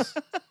called.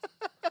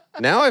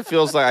 Now it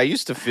feels like I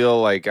used to feel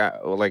like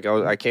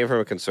I came from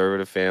a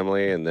conservative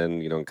family, and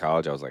then in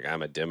college I was like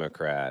I'm a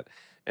Democrat,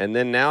 and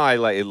then now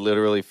it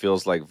literally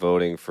feels like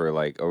voting for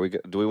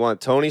do we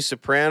want Tony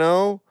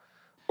Soprano,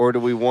 or do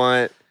we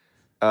want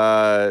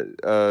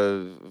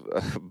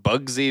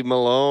Bugsy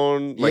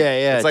Malone?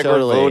 Yeah, It's like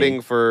totally. we're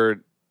voting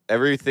for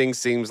everything.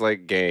 Seems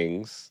like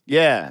gangs.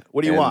 Yeah.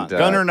 What do you And, want?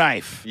 Gun or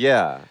knife?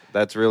 Yeah,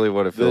 that's really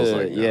what it feels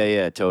like. now.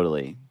 Yeah,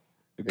 totally.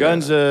 The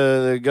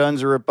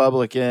guns are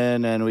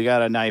Republican, and we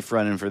got a knife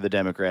running for the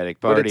Democratic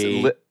But Party.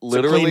 it's It's a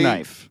literally clean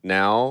knife.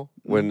 now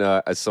when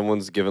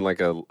someone's given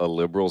like a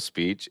liberal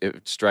speech,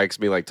 it strikes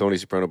me like Tony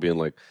Soprano being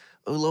like,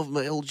 "I love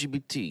my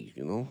LGBT,"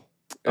 And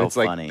Oh, it's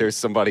like funny. there's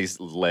somebody's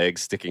leg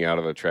sticking out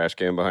of a trash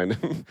can behind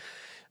him.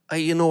 I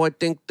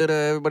think that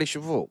everybody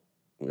should vote.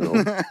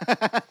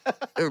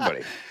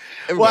 Everybody.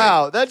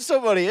 Wow, that's so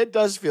funny. It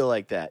does feel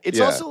like that. It's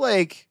Yeah. also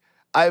like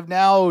I've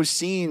now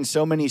seen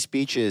so many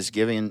speeches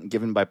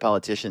given by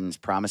politicians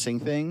promising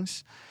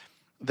things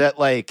that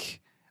like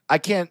I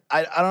don't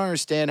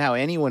understand how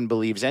anyone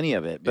believes any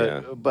of it.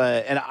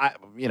 But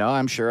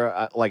I'm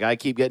sure I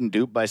keep getting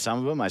duped by some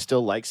of them. I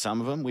still like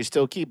some of them. We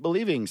still keep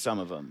believing some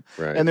of them.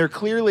 Right. And they're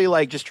clearly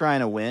like just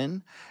trying to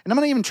win. And I'm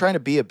not even trying to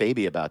be a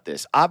baby about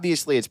this.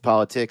 Obviously it's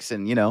politics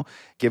and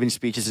giving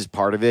speeches is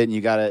part of it and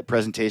you got a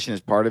presentation is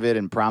part of it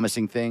and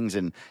promising things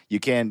and you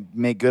can't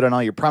make good on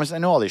all your promises. I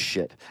know all this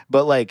shit.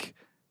 But like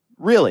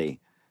really,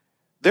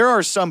 there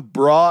are some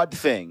broad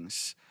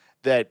things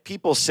that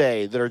people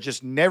say that are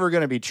just never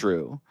going to be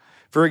true.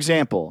 For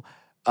example,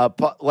 I'm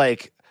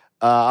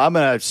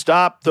going to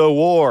stop the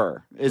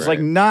war. It's like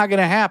Right. not going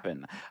to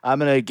happen. I'm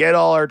going to get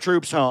all our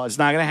troops home. It's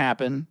not going to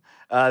happen.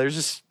 There's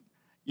just,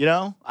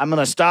 I'm going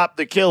to stop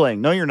the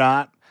killing. No, you're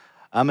not.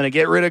 I'm going to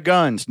get rid of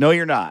guns. No,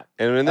 you're not.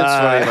 And then it's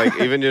funny,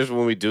 like even just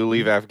when we do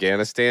leave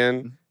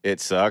Afghanistan, it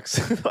sucks.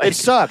 It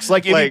sucks.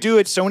 Like if you do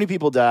it, so many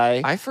people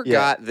die. I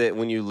forgot that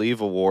when you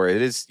leave a war,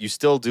 you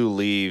still do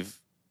leave.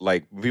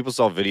 Like when people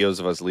saw videos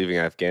of us leaving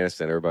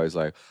Afghanistan, everybody's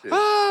like,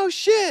 "Oh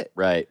shit!"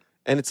 Right.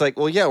 And it's like,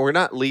 well, yeah, we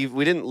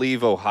didn't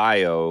leave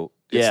Ohio.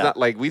 It's Yeah. not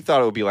like we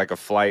thought it would be like a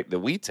flight that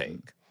we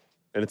take.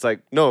 And it's like,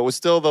 no, it was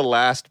still the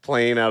last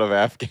plane out of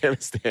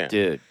Afghanistan.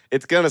 Dude.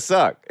 It's gonna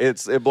suck.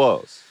 It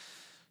blows.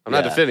 I'm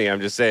not Yeah. defending. I'm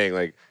just saying,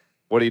 like,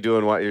 what are you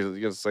doing?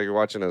 It's like you're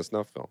watching a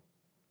snuff film.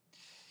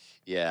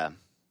 Yeah.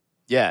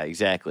 Yeah,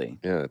 exactly.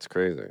 Yeah, it's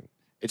crazy.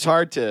 It's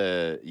hard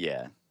to,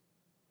 yeah.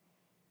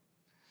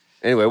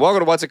 Anyway, welcome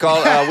to What's It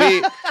Called?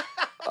 We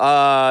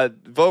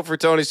vote for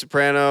Tony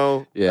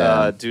Soprano.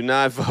 Yeah. Do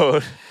not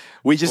vote.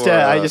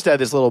 I just had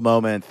this little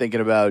moment thinking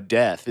about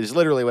death. It's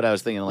literally what I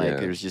was thinking. Like, Yeah.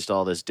 there's just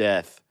all this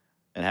death,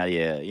 and how do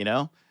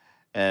you.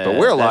 But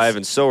we're alive,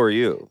 and so are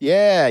you.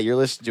 yeah, you're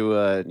listening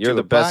to You're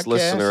the best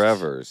listener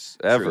ever.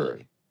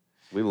 Truly.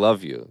 We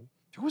love you.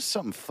 There was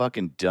something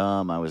fucking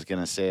dumb I was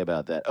gonna say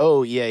about that.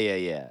 Oh yeah.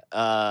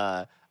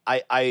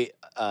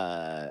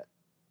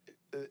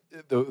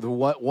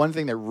 The one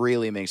thing that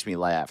really makes me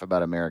laugh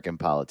about American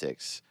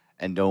politics,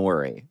 and don't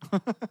worry,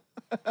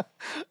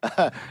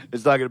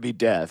 it's not gonna be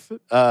death.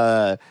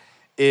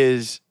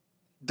 Is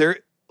there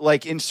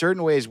like in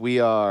certain ways we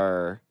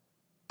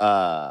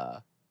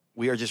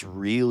We are just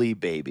really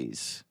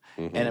babies.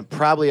 Mhm. And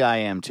probably I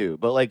am too.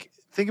 But like,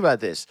 think about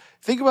this.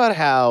 Think about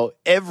how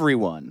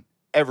everyone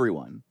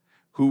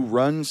who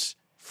runs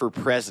for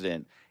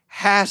president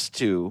has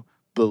to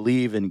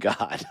believe in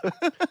God.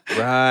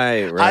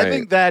 right. I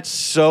think that's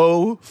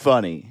so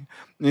funny.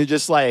 And you're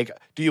just like,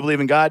 do you believe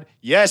in God?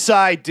 Yes,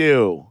 I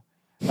do.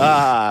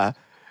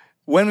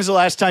 When was the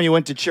last time you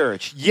went to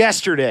church?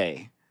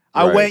 Yesterday.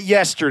 I Right. went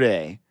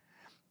yesterday.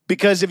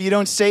 Because if you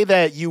don't say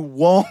that, you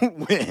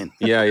won't win.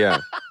 Yeah.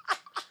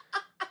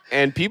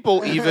 And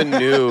people even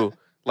knew,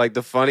 like,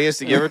 the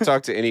funniest. You ever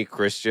talk to any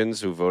Christians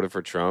who voted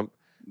for Trump?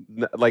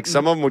 Like,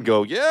 some of them would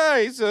go, "Yeah,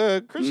 he's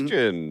a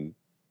Christian."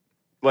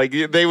 Like,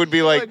 they would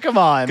be like, come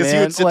on, man. because he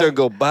would sit there and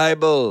go,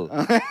 "Bible.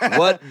 What?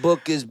 What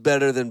book is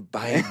better than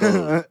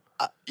Bible?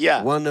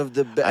 Yeah. One of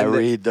the best." I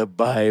read the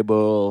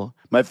Bible.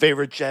 My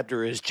favorite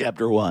chapter is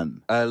chapter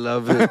 1. I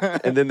love it.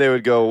 And then they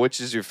would go, "Which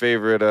is your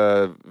favorite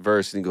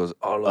verse?" And he goes,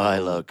 "All of I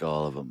them." like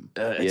all of them.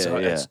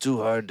 It's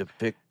too hard to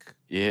pick.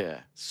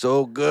 Yeah.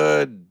 So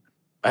good.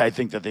 I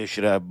think that they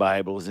should have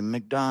Bibles in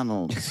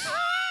McDonald's.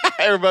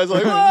 Everybody's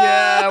like,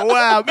 Yeah,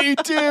 wow, me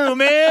too,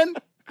 man.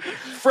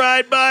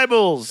 Fried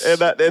Bibles. And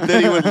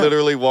then he would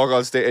literally walk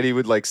on stage and he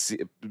would like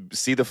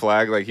see the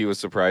flag, like he was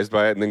surprised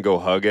by it, and then go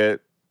hug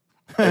it.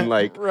 And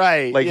like,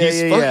 right. like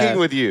he's fucking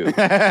with you.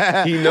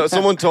 He knows.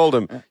 Someone told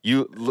him,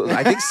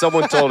 I think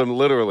someone told him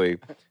literally,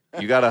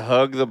 you got to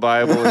hug the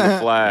Bible and the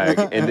flag.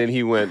 And then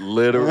he went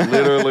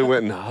literally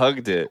went and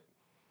hugged it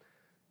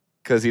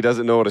because he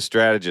doesn't know what a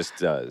strategist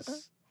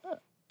does.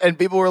 And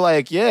people were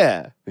like,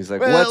 yeah. He's like,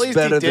 Well, at what's least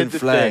better he did than the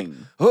flag?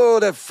 thing. Oh,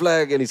 that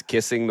flag. And he's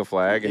kissing the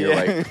flag. And you're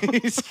like,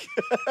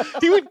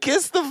 he would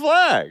kiss the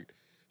flag.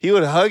 He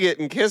would hug it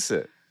and kiss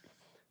it.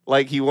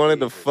 Like he wanted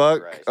to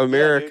fuck Christ.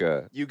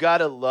 America. Yeah, you got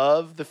to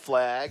love the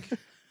flag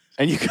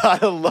and you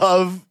got to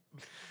love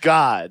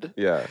God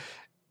Yeah.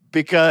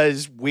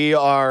 because we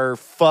are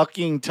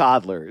fucking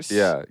toddlers.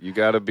 Yeah. You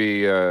got to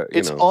be,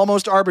 It's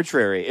almost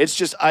arbitrary. It's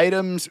just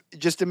items.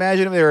 Just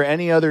imagine if there were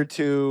any other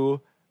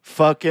two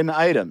fucking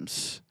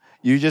items.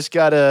 You just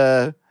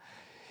gotta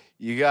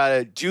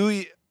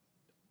do.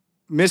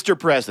 Mr.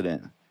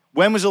 President,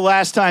 when was the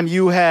last time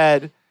you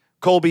had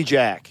Colby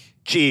Jack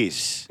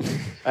cheese?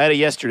 I had it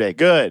yesterday.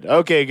 Good.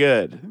 Okay,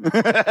 good.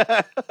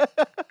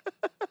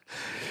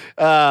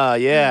 Yeah,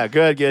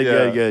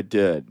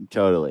 good.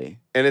 Totally.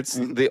 and it's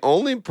the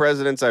only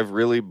presidents I've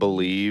really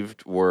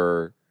believed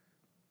were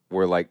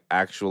like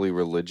actually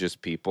religious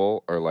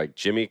people, or like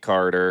Jimmy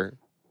Carter,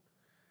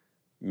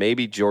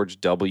 maybe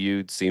George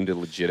W. seemed to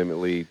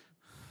legitimately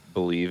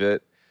believe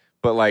it,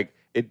 but like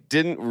it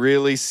didn't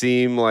really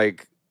seem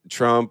like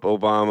Trump,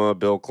 Obama,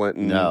 Bill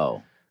Clinton.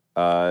 No.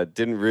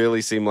 Didn't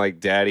really seem like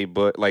Daddy,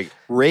 but like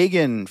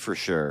Reagan for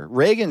sure.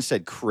 Reagan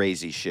said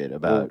crazy shit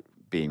about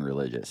being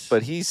religious.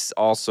 but he's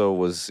also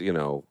was,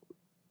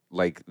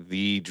 like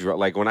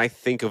like when I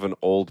think of an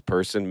old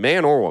person,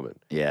 man or woman,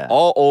 yeah.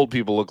 all old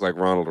people look like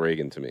Ronald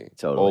Reagan to me.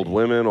 Totally. Old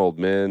women, old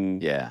men.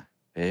 Yeah.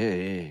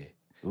 Hey.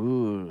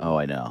 Ooh. Oh,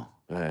 I know.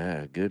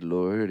 Good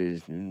Lord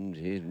is.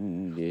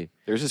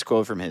 There's this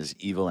quote from his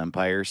Evil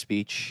Empire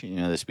speech. You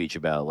know, the speech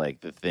about like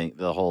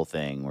the whole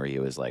thing where he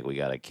was like, "We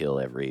got to kill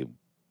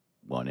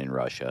everyone in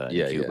Russia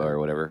and Cuba or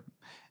whatever."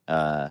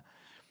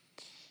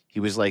 He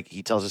was like,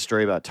 he tells a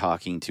story about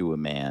talking to a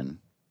man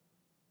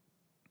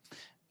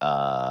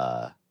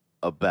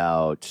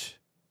about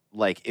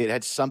like it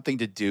had something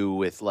to do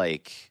with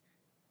like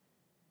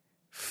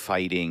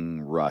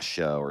fighting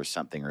Russia or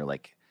something, or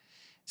like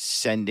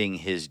sending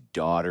his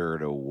daughter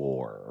to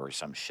war or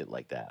some shit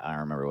like that. I don't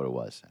remember what it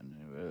was. And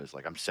it was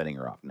like, I'm sending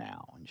her off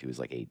now. And she was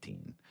like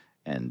 18.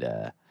 And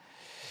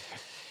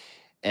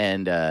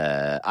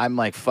I'm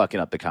like fucking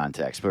up the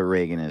context, but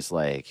Reagan is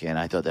like, and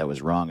I thought that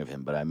was wrong of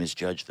him, but I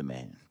misjudged the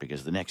man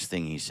because the next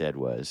thing he said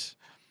was,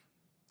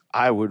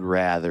 I would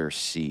rather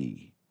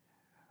see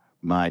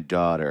my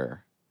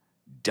daughter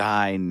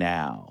die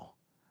now,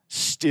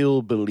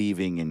 still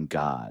believing in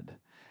God,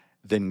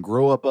 than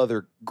grow up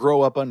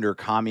under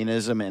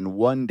communism and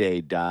one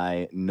day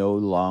die no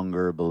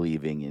longer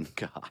believing in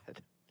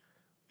God.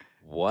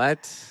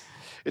 What?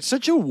 It's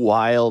such a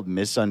wild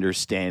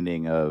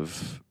misunderstanding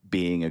of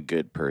being a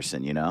good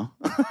person, you know?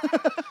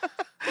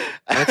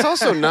 That's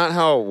also not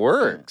how it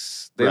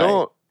works. They Right.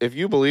 don't. If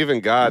you believe in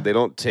God, they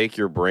don't take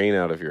your brain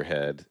out of your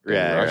head in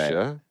Yeah, right.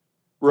 Russia.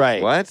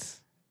 Right. What?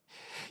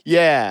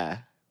 Yeah.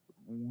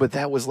 But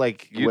that was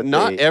like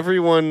Not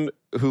everyone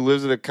who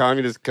lives in a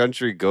communist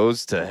country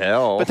goes to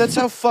hell. But that's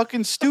how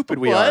fucking stupid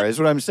we What? are, is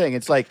what I'm saying.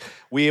 It's like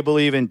we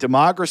believe in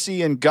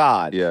democracy and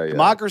God. Yeah.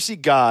 Democracy,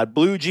 God,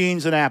 blue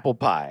jeans, and apple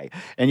pie.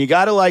 And you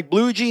got to like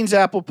blue jeans,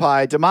 apple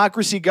pie,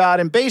 democracy, God,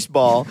 and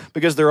baseball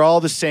because they're all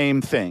the same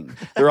thing.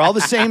 They're all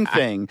the same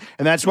thing.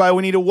 And that's why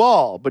we need a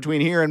wall between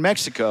here and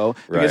Mexico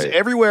because Right.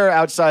 everywhere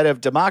outside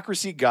of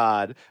democracy,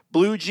 God,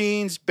 blue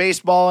jeans,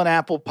 baseball, and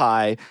apple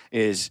pie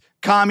is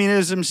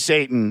communism,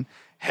 Satan,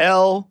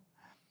 hell,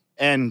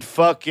 and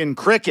fucking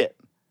cricket,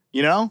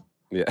 you know?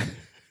 Yeah.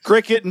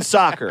 Cricket and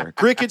soccer.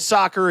 Cricket,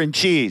 soccer, and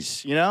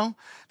cheese, you know?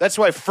 That's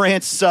why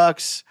France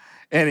sucks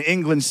and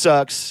England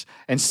sucks,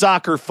 and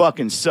soccer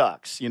fucking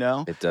sucks, you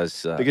know? It does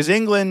suck. Because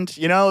England,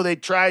 you know, they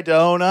tried to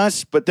own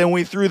us, but then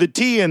we threw the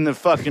tea in the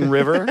fucking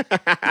river.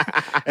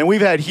 And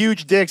we've had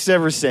huge dicks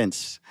ever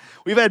since.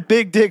 We've had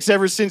big dicks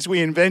ever since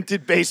we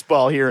invented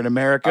baseball here in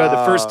America.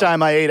 The first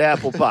time I ate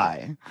apple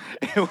pie.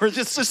 And we're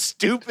just the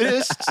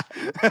stupidest.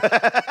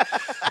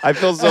 I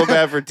feel so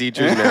bad for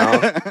teachers now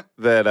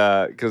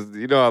that because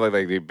you know how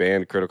like they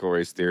banned critical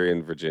race theory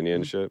in Virginia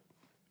and shit.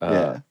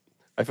 Yeah.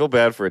 I feel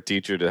bad for a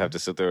teacher to have to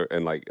sit there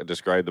and like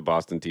describe the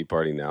Boston Tea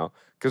Party now.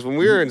 Because when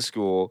we were in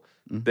school,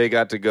 they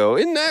got to go,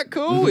 isn't that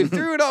cool? We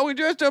threw it all, we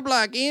dressed up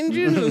like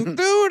engines and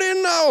threw it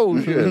in the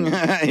ocean.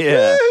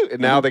 Yeah. Woo!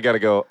 And now they got to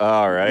go,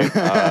 all right.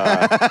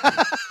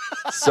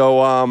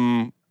 So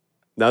now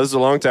this is a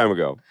long time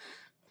ago.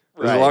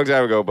 This is a long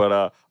time ago,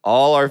 but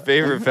all our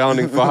favorite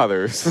founding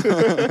fathers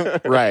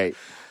Right.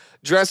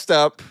 dressed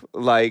up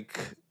like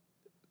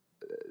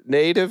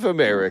Native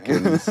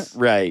Americans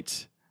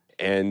Right.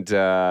 and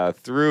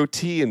threw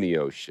tea in the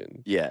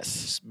ocean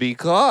Yes.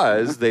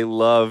 because they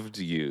loved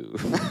you.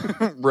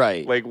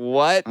 Right. Like,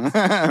 what?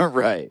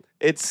 Right.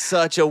 It's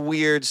such a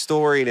weird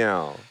story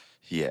now.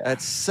 Yeah.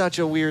 That's such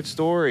a weird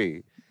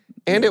story.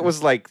 And it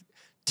was like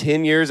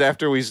 10 years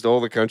after we stole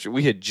the country.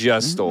 We had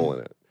just stolen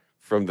it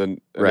from the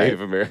Right.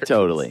 Native Americans.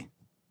 Totally.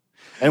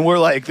 And we're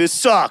like, this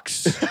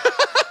sucks.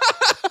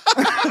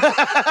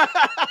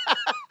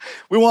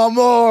 We want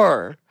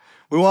more.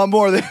 We want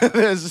more.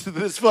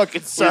 This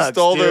fucking We sucks.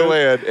 stole their dude.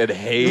 land and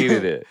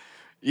hated it.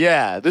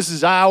 Yeah, this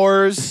is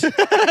ours.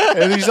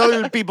 And these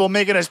other people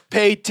making us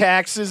pay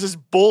taxes is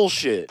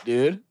bullshit,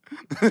 dude.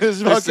 This is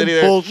They're fucking sitting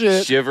there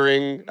bullshit.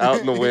 shivering out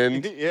in the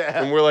wind.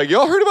 Yeah. And we're like,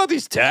 y'all heard about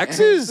these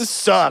taxes? This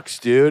sucks,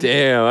 dude.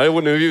 Damn, I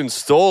wouldn't have even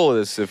stole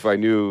this if I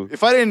knew.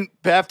 If I didn't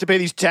have to pay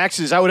these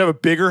taxes, I would have a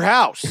bigger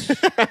house.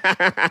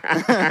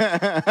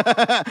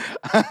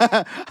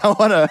 I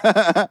want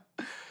to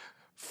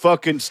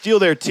fucking steal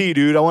their tea,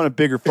 dude. I want a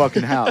bigger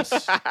fucking house.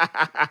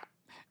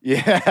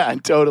 Yeah,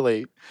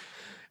 totally.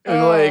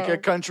 And like a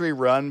country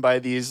run by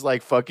these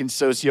like fucking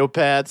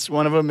sociopaths.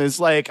 One of them is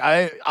like,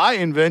 I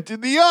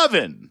invented the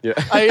oven. Yeah.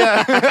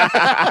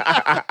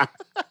 I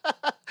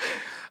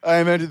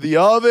invented the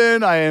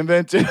oven. I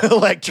invented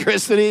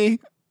electricity.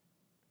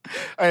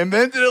 I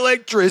invented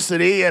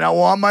electricity, and I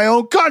want my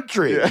own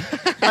country.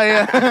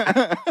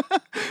 Yeah.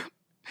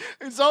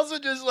 It's also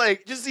just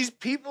like, just these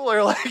people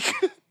are like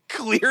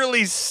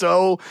clearly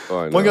so. Oh,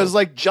 I One know. goes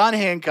like John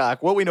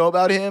Hancock. What we know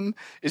about him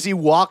is he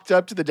walked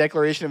up to the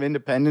Declaration of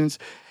Independence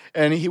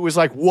and he was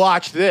like,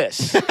 watch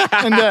this. And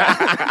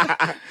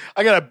I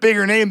got a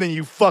bigger name than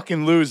you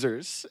fucking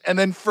losers. And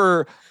then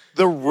for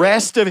the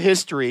rest of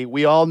history,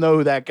 we all know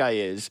who that guy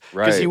is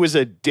because he Right. was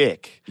a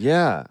dick.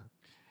 Yeah.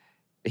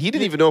 He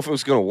didn't even know if it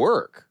was going to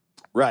work.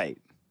 Right.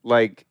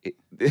 Like,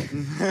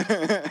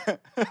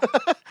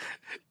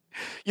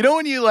 You know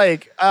when you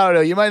like, I don't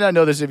know, you might not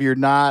know this if you're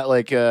not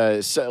like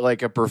a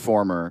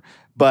performer,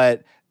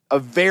 but a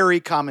very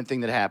common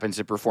thing that happens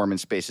at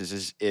performance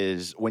spaces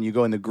is when you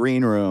go in the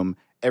green room,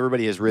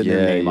 everybody has written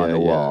their name on the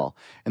wall.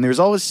 And there's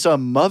always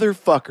some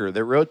motherfucker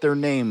that wrote their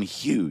name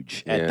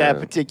huge at that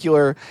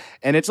particular,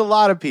 and it's a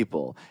lot of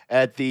people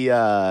at the,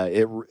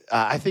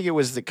 I think it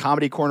was the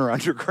Comedy Corner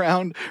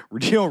Underground.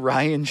 Do you know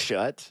Ryan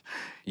Shutt?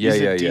 Yeah,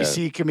 He's yeah, a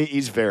DC comedian.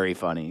 He's very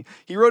funny.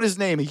 He wrote his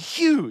name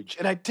huge,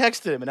 and I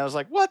texted him, and I was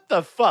like, "What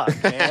the fuck,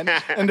 man?"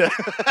 And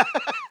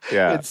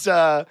yeah. it's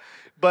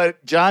but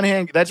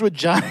that's what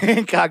John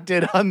Hancock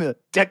did on the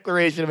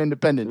Declaration of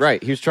Independence.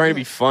 Right. He was trying to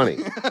be funny.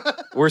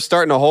 We're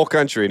starting a whole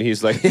country, and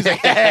he's like,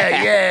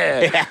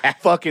 yeah.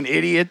 Fucking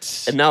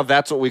idiots. And now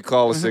that's what we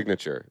call a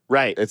signature.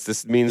 Right. It's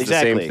this means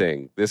Exactly. the same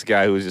thing. This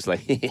guy who was just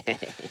like,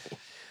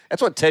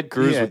 that's what Ted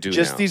Cruz would do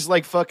just now. these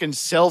like fucking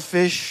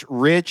selfish,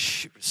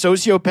 rich,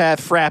 sociopath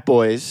frat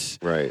boys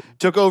Right.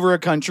 took over a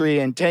country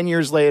and 10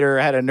 years later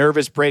had a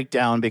nervous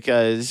breakdown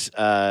because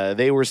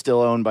they were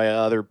still owned by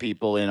other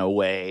people in a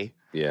way.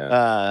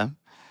 Yeah.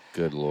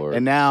 Good Lord.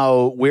 And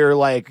now we're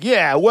like,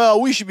 yeah,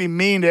 well, we should be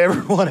mean to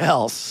everyone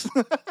else.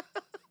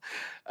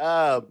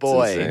 Oh It's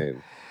boy.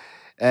 insane.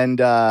 And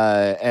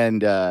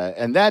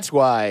that's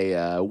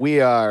why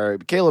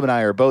Caleb and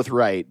I are both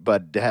right,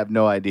 but have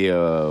no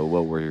idea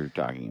what we're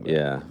talking about.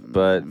 Yeah.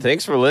 But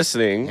thanks for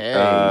listening.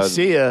 Hey,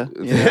 see ya.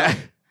 You know?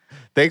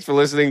 Thanks for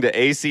listening to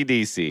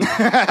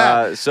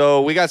ACDC.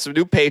 So we got some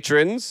new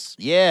patrons,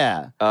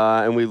 Yeah.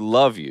 and we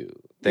love you.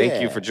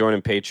 Thank you Yeah. for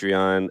joining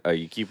Patreon.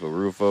 You keep a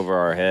roof over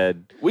our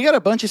head. We got a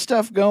bunch of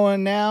stuff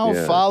going now.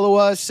 Yeah. Follow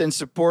us and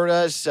support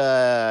us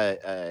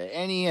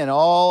any and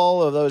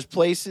all of those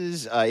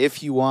places.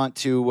 If you want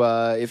to,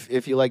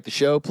 if you like the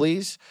show,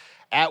 please.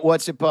 At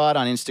What's It Pod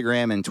on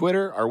Instagram and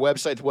Twitter. Our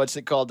website's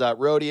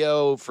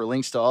whatsitcalled.rodeo for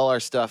links to all our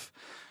stuff.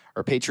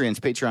 Our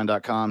Patreon's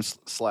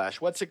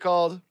patreon.com/what's it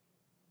called.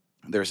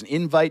 There's an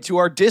invite to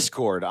our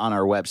Discord on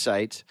our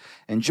website,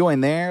 and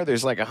join there.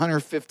 There's like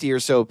 150 or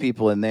so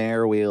people in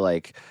there. We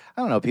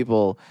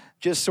people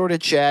just sort of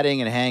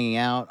chatting and hanging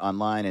out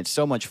online. It's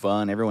so much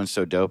fun. Everyone's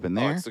so dope in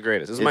Oh, there. it's the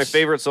greatest. This is my It's-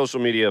 favorite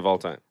social media of all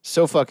time.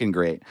 So fucking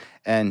great.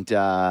 And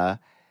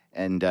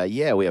And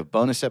yeah, we have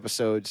bonus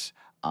episodes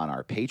on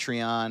our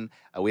Patreon.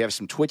 We have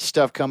some Twitch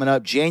stuff coming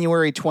up.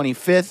 January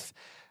 25th,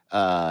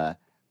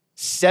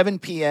 7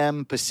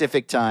 p.m.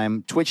 Pacific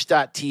time,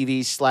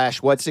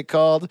 twitch.tv/what's it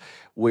called?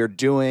 We're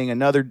doing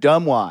another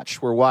Dumb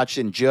Watch. We're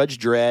watching Judge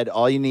Dredd.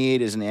 All you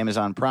need is an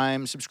Amazon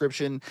Prime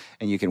subscription,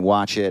 and you can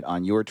watch it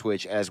on your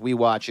Twitch as we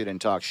watch it and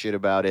talk shit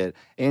about it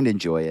and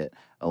enjoy it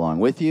along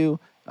with you.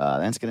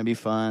 That's going to be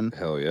fun.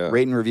 Hell yeah.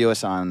 Rate and review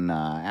us on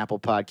Apple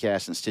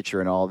Podcasts and Stitcher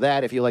and all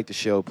that. If you like the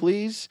show,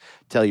 please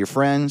tell your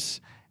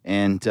friends.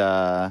 And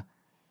yeah,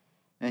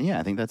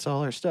 I think that's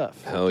all our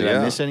stuff. Hell Did yeah.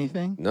 I miss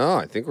anything? No,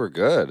 I think we're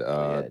good.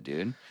 Yeah,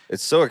 dude.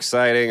 It's so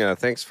exciting.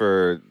 Thanks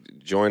for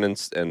joining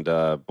us. And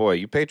boy,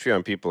 you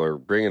Patreon people are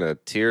bringing a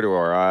tear to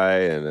our eye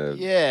and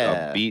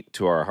a beat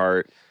to our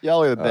heart.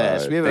 Y'all are the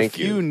best. We have a thank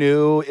few you.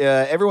 new.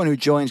 Everyone who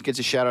joins gets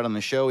a shout out on the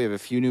show. We have a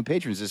few new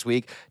patrons this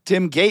week.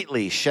 Tim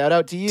Gately, shout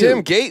out to you.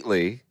 Tim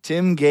Gately.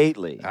 Tim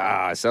Gately.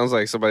 Sounds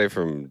like somebody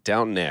from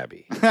Downton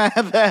Abbey.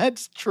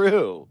 That's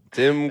true.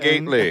 Tim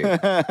Gately.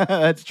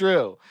 That's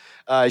true.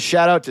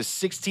 Shout out to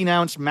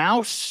 16-ounce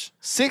Mouse.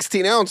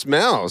 16-ounce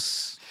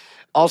mouse.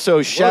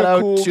 Also, shout a out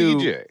cool to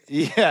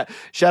DJ.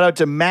 shout out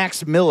to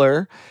Max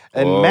Miller.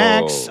 And Whoa.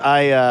 Max,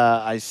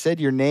 I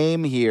said your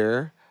name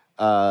here,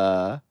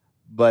 but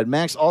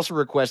Max also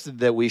requested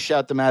that we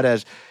shout them out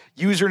as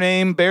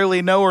username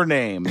barely know her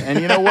name. And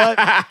you know what?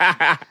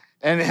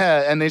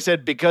 and they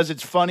said because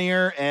it's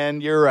funnier,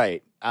 and you're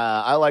right.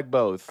 I like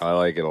both. I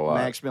like it a lot.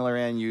 Max Miller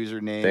and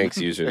username. Thanks,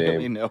 username.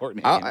 Barely know her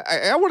name.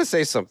 I want to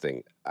say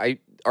something.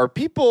 Are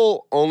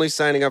people only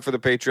signing up for the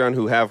Patreon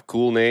who have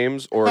cool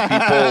names, or are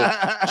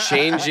people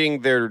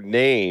changing their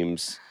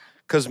names?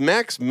 Because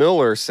Max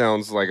Miller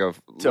sounds like a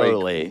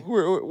Totally.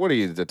 What are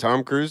you, the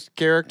Tom Cruise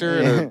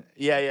character?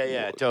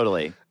 Yeah,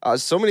 totally.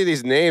 So many of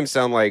these names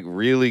sound like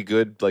really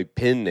good, like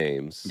pin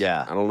names.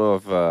 Yeah. I don't know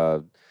if.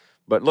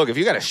 But look, if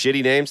you got a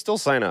shitty name, still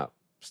sign up.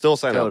 Still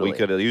sign up. Totally. We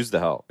could use the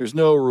help. There's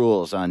no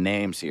rules on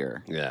names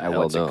here. Yeah, At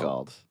hell what's no. it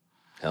called?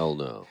 Hell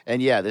no.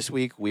 And yeah, this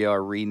week we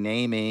are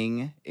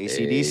renaming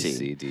AC/DC.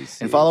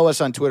 AC/DC. And follow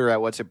us on Twitter at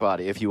What's It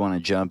Potty if you want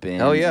to jump in.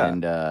 Hell yeah.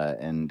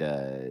 And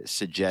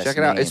suggest. Check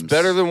it out. It's names.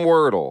 better than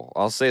Wordle.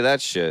 I'll say that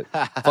shit.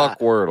 Fuck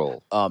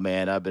Wordle. Oh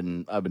man, I've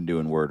been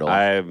doing Wordle.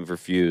 I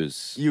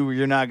refuse.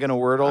 You're not gonna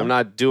Wordle? I'm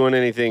not doing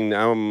anything.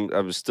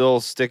 I'm still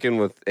sticking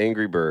with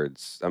Angry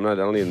Birds. I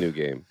don't need a new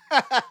game.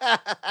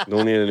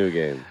 Don't need a new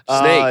game.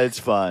 Snake. It's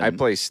fun. I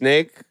play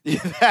Snake.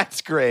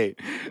 That's great.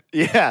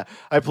 Yeah,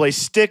 I play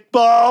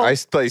stickball. I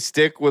play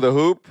Stick with a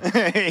hoop.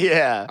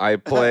 Yeah, I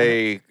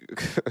play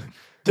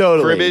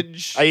totally.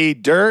 cribbage. I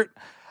eat dirt.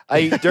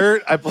 I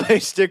play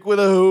stick with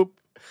a hoop.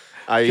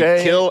 I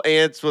Okay. kill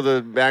ants with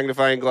a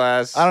magnifying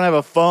glass. I don't have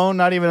a phone,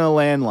 not even a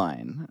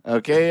landline.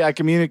 Okay, I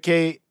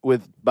communicate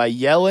by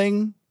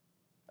yelling.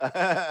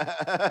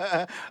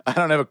 I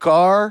don't have a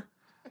car.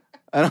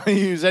 I don't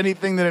use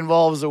anything that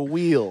involves a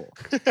wheel.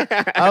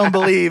 I don't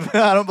believe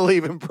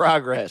in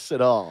progress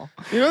at all.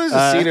 You know, there's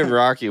a scene in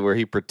Rocky where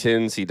he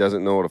pretends he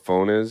doesn't know what a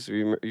phone is. Are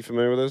you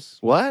familiar with this?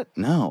 What?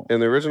 No. In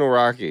the original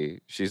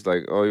Rocky, she's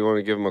like, "Oh, you want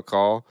to give him a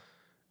call?"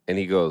 And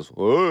he goes,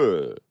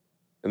 "What?"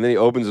 And then he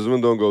opens his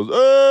window and goes,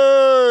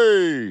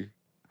 "Hey!"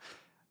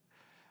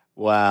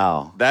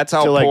 Wow. That's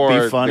how To, like, be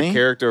poor funny? the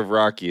character of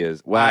Rocky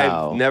is.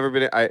 Wow. I've never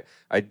been. I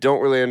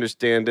don't really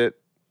understand it,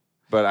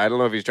 but I don't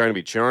know if he's trying to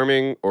be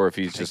charming or if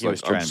he's just he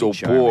was like, "I'm trying to so be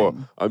poor.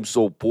 charming." I'm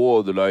so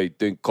poor that I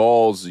think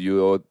calls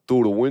you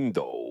through the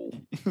window.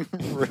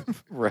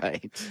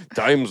 Right.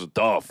 Times are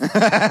tough." It's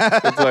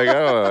like, I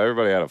don't know.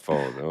 Everybody had a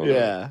phone. I don't know.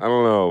 Yeah. I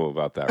don't know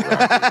about that,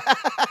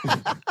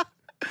 Rocky.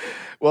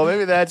 Well, maybe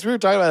we were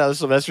talking about how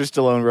Sylvester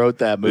Stallone wrote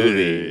that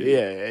movie. Hey,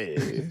 Yeah.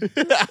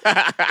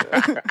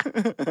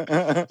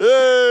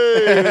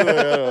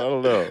 I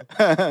don't know.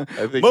 I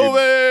think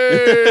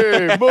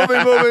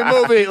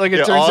movie. Like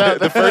it turns out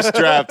the first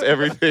draft,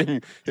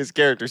 everything his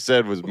character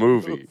said was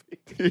movie.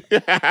 You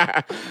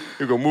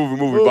go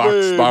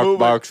movie,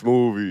 box,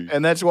 movie.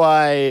 And that's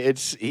why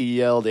he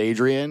yelled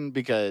Adrian,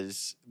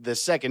 because the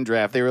second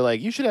draft they were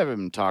like, you should have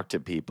him talk to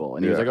people,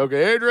 and he was Yeah. like,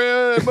 okay,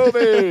 Adrian,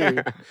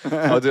 movie.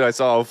 Oh, dude, I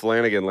saw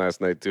Flanagan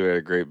last night too. He had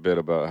a great bit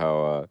about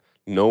how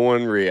no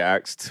one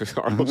reacts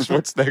to Arnold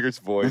Schwarzenegger's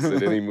voice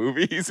in any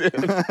movie he's in.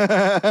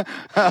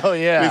 Oh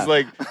yeah, He's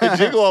like, in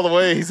Jingle All the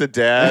Way, he's a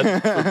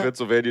dad from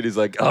Pennsylvania. And he's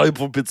like, I'm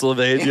from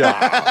Pennsylvania.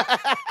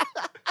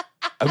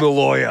 I'm a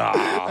lawyer.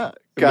 And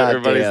God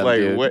everybody's damn, like,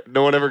 dude. what?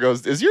 No one ever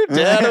goes, is your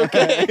dad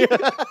okay?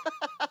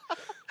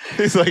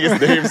 He's like, his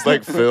name's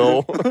like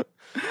Phil.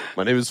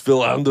 My name is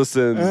Phil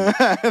Anderson.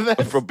 I'm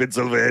from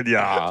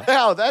Pennsylvania.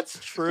 Wow, that's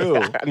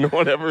true. No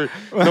one's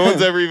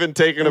ever even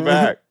taken it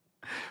back.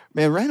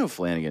 Man, Rhino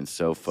Flanagan's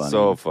so funny.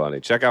 So funny.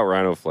 Check out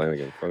Rhino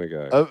Flanagan. Funny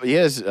guy. He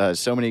has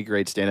so many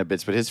great stand-up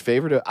bits, but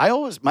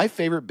my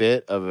favorite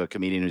bit of a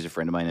comedian who's a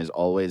friend of mine is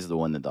always the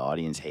one that the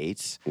audience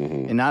hates,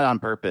 Mhm. and not on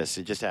purpose.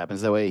 It just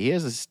happens that way. He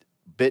has this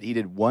bit he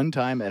did one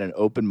time at an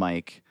open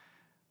mic,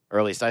 or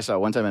at least I saw it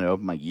one time at an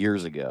open mic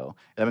years ago,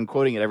 and I've been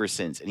quoting it ever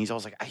since. And he's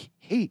always like, "I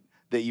hate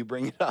that you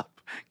bring it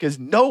up because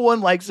no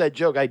one likes that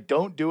joke. I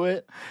don't do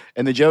it,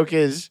 and the joke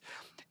is,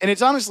 and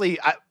it's honestly,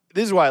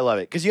 this is why I love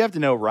it because you have to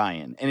know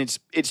Ryan, and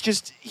it's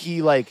just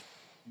he like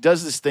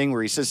does this thing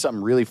where he says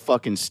something really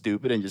fucking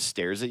stupid and just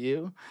stares at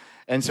you,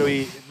 and so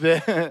he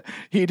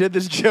did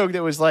this joke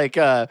that was like.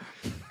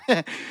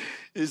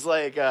 Is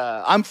like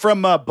I'm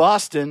from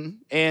Boston,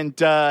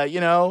 and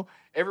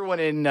everyone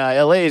in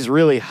LA is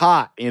really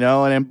hot, and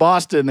in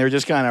Boston they're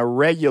just kind of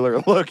regular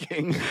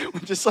looking,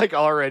 which is like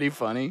already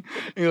funny.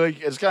 Like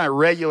it's kind of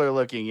regular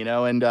looking,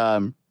 and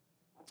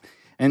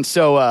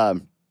so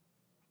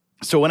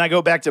when I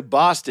go back to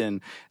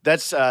Boston,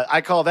 that's I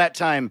call that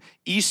time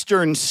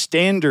Eastern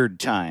Standard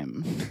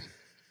Time.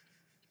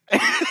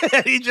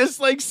 And he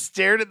just like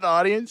stared at the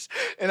audience,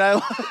 and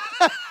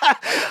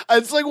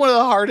it's like one of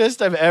the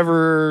hardest I've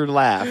ever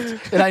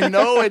laughed. And I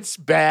know it's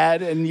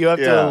bad, and you have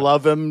to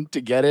love him to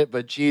get it,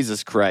 but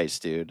Jesus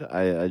Christ, dude,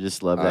 I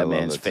just love that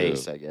man's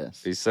face. Too. I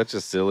guess he's such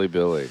a silly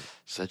Billy,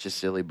 such a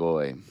silly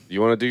boy.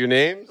 You want to do your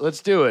name?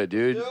 Let's do it,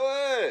 dude. Do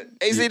it,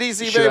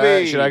 AC/DC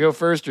baby. Should I go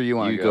first, or you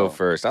want to go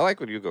first? I like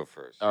when you go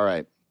first. All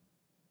right.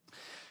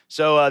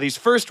 So these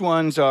first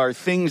ones are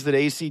things that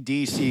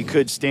AC/DC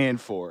could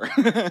stand for.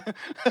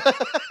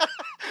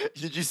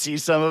 Did you see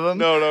some of them?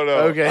 No.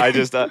 Okay. I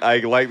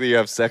like that you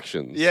have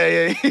sections.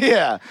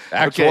 Yeah.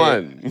 Act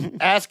one.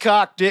 Ass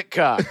cock, dick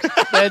cock.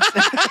 That's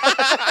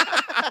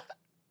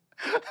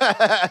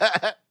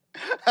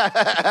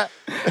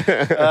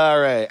all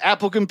right.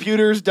 Apple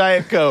computers,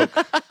 Diet Coke.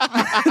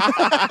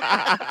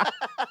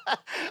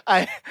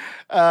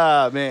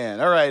 Man.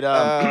 All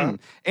right.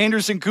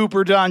 Anderson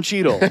Cooper, Don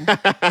Cheadle.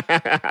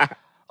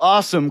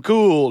 Awesome,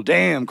 cool,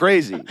 damn,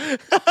 crazy.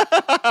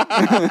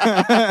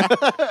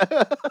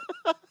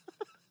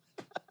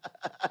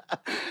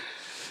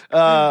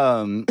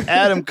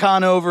 Adam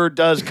Conover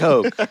does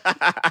coke.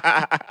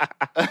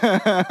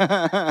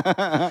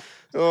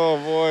 Oh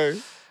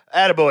boy.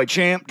 Attaboy,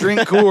 champ,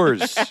 drink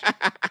Coors.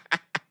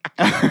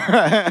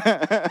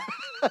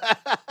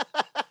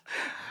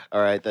 All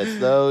right, that's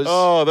those.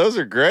 Oh, those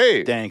are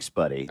great. Thanks,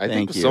 buddy. I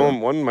Thank think you.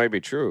 one might be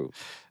true.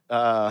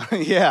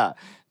 Yeah.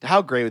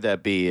 How great would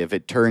that be if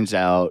it turns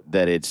out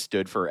that it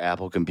stood for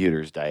Apple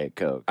Computers Diet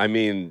Coke? I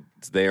mean,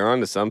 they are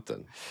onto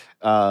something.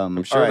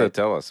 I'm sure they'll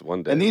tell us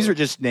one day. And these are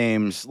just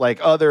names, like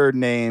other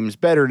names,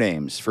 better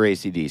names for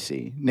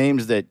AC/DC.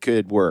 Names that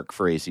could work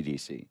for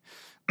AC/DC.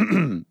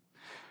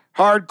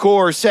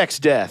 Hardcore sex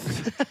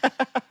death.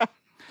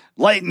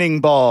 Lightning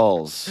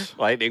balls.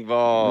 Lightning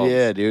balls.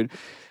 Yeah, dude.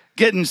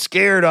 Getting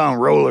scared on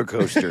roller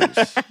coasters.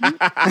 The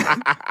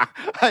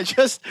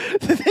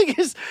thing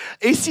is,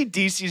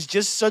 AC/DC is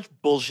just such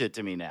bullshit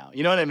to me now.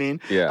 You know what I mean?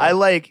 Yeah. I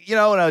like, when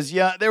I was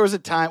young, there was a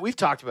time, we've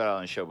talked about it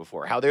on the show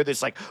before, how they're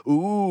this like,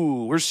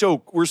 ooh, we're so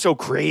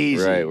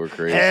crazy. Right, we're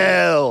crazy.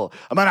 Hell,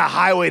 I'm on a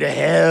highway to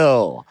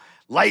hell.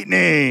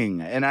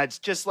 Lightning. And it's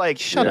just like,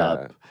 shut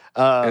up.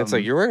 And it's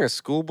like, you're wearing a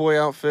schoolboy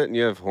outfit and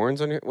you have horns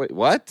on your... Wait,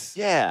 what?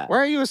 Yeah. Why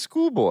are you a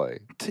schoolboy?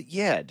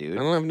 Yeah, dude.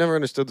 I've never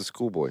understood the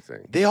schoolboy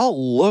thing. They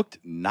all looked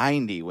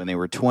 90 when they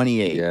were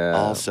 28. Yeah.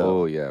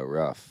 Also. Oh, yeah,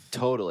 rough.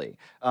 Totally.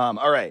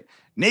 All right.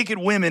 Naked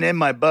women and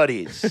my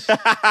buddies.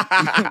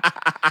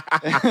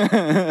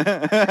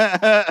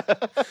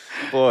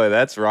 Boy,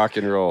 that's rock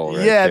and roll.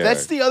 Right yeah, there.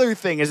 that's the other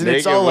thing, isn't it?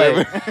 It's Naked all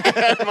women like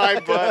and my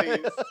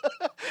buddies.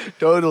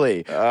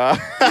 Totally.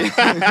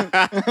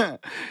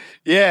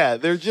 Yeah,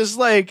 they're just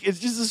like, it's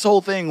just this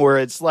whole thing where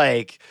it's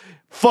like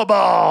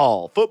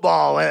football,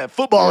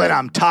 and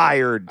I'm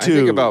tired too. I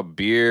think about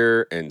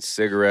beer and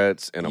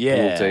cigarettes and a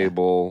pool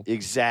table.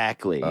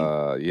 Exactly.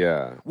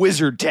 Yeah.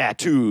 Wizard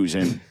tattoos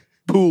and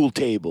pool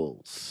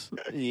tables.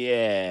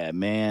 Yeah,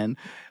 man.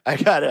 I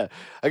got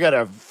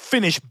a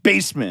finished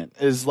basement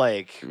is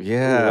like what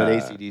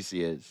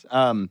AC/DC is.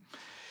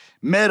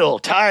 Metal,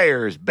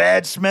 tires,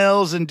 bad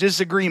smells, and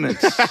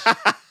disagreements.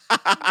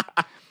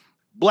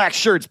 Black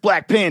shirts,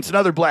 black pants, and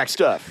other black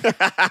stuff.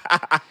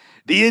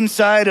 The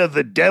inside of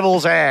the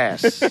devil's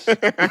ass.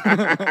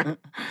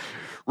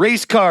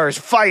 Race cars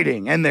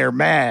fighting, and they're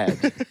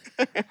mad.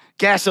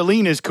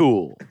 Gasoline is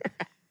cool.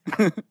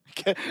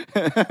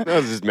 That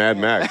was just Mad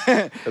Max.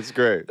 That's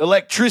great.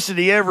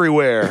 Electricity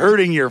everywhere,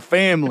 hurting your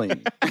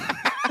family.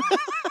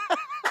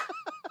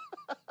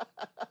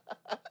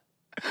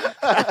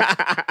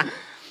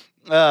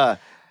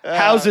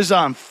 Houses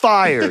on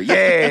fire.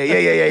 Yeah.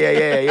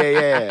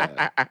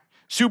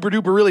 Super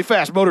duper really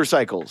fast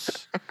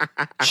motorcycles.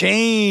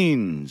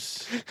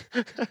 Chains.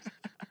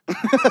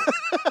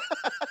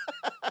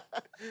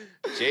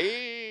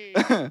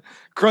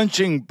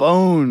 Crunching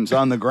bones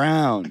on the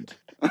ground.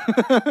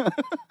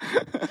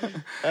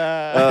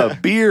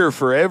 Beer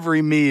for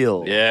every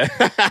meal. Yeah.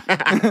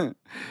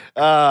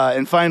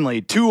 And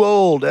finally, too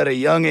old at a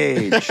young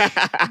age.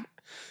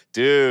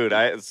 Dude,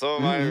 some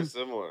of mine are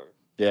similar.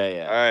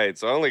 Yeah. All right,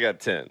 so I only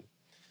got 10.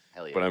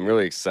 Hell yeah. But I'm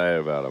really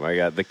excited about them. I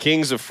got the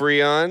Kings of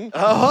Freon.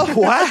 Oh,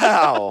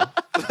 wow.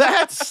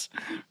 That's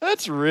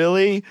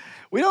really...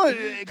 We don't.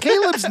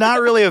 Caleb's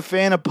not really a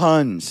fan of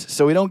puns,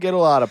 so we don't get a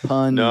lot of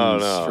puns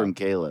No. from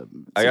Caleb.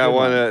 It's I a got good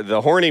one.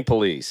 The Horny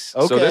Police.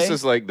 So this Okay.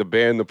 is like the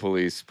band The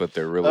Police, but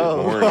they're really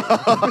horny.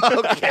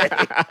 okay.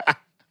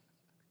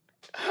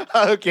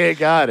 Okay,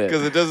 got it.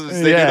 Because it doesn't.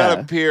 They do Yeah. not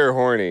appear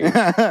horny.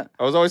 I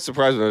was always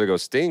surprised when they go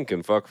Sting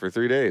can fuck for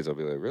 3 days. I'll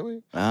be like,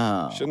 really?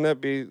 Oh, Shouldn't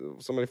that be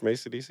somebody from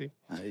AC/DC?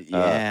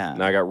 yeah.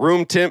 Now I got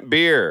room temp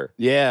beer.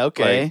 Yeah,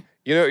 okay. Like,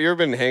 you ever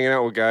been hanging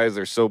out with guys?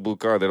 They're so blue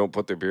collar they don't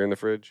put their beer in the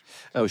fridge.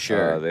 Oh,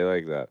 sure. They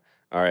like that.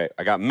 All right,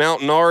 I got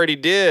Mountain Already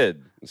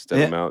Did instead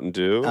Yeah. of Mountain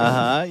Dew.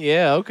 Uh-huh.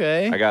 Yeah,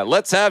 okay. I got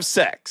Let's Have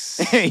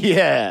Sex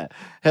yeah.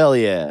 Hell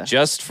yeah.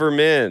 Just for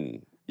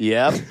Men.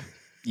 Yep.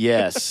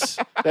 Yes.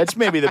 That's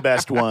maybe the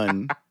best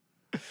one.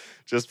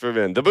 Just for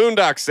Men. The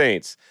Boondock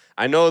Saints.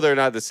 I know they're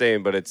not the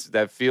same, but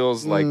that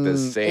feels like the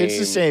same. It's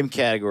the same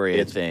category of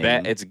It's thing.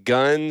 it's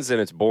guns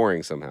and it's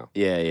boring somehow.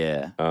 Yeah,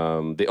 yeah.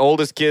 The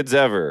Oldest Kids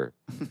Ever.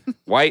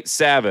 White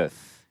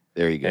Sabbath.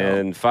 There you go.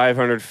 And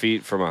 500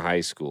 Feet from a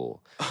High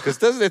School. Because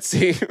doesn't it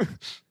seem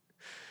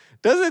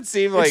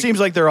like it seems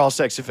like they're all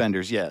sex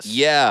offenders, yes.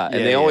 yeah, and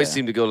Yeah, they always yeah.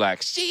 seem to go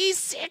like she's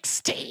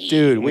 16,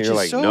 Dude, and which you're is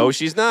like so- no,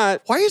 she's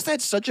not. Why is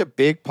that such a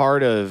big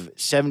part of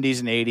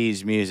 70s and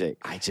 80s music?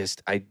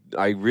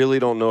 I really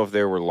don't know if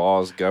there were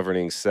laws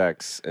governing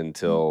sex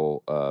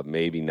until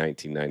maybe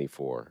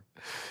 1994.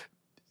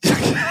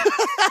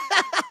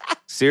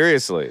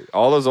 Seriously,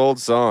 all those old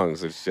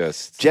songs, it's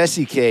just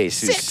Jesse Case,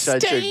 who's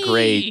such a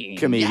great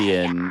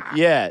comedian.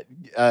 Yeah.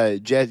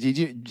 Have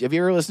you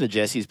ever listened to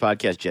Jesse's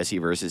podcast, Jesse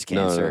versus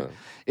Cancer? No.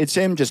 It's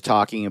him just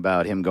talking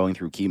about him going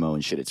through chemo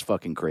and shit. It's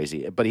fucking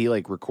crazy. But he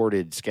like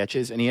recorded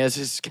sketches, and he has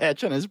his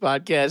sketch on his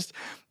podcast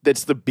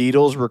that's the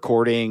Beatles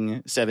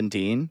recording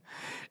 17.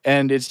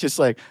 And it's just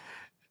like,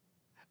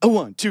 a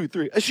 1, 2,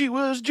 3. She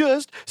was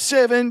just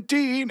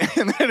 17.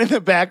 And then in the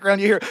background,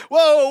 you hear,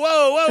 whoa,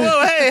 whoa, whoa,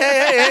 whoa,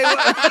 hey.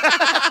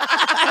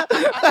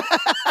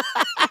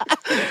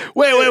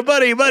 Wait,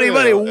 buddy.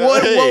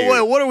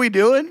 What are we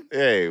doing?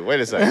 hey, wait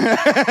a second.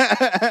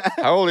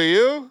 How old are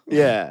you?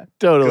 Yeah, 'Cause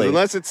totally.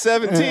 unless it's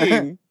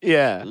 17.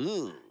 Yeah,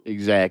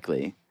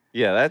 exactly.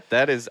 Yeah,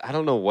 that is. I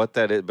don't know what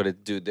that is, but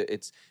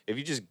it's if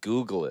you just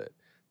Google it,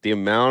 the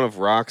amount of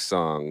rock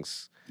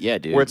songs Yeah,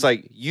 dude. where it's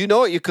like, you know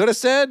what you could have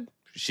said?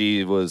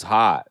 She was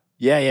hot.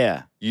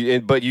 Yeah.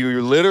 But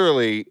you're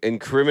literally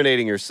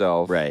incriminating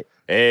yourself. Right.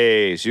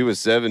 Hey, she was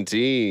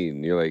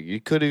 17. You're like, you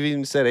could have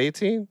even said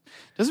 18.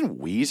 Doesn't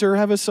Weezer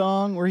have a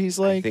song where he's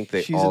like, think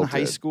they she's all in high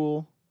did.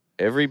 school?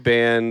 Every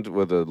band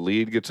with a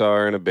lead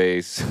guitar and a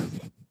bass.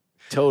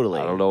 Totally.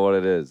 I don't know what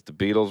it is. The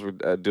Beatles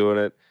were doing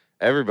it.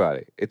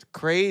 Everybody. It's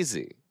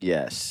crazy.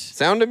 Yes.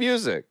 Sound of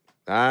Music.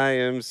 I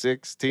am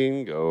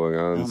 16 going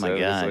on. Oh my 7.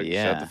 It's God, like,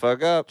 yeah. Shut the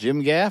fuck up.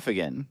 Jim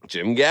Gaffigan.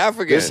 Jim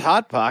Gaffigan. This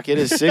Hot Pocket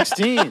is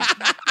 16.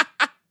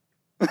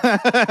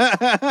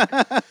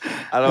 I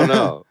don't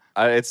know.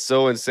 It's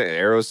so insane.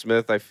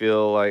 Aerosmith, I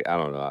feel like, I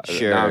don't know.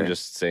 Sure. Now I'm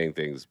just saying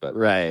things, but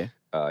Right.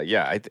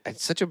 yeah,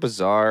 it's such a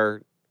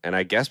bizarre, and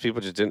I guess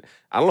people just didn't,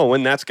 I don't know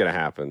when that's going to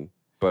happen,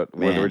 but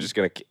when we're Man. just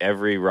going to,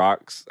 every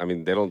rocks, I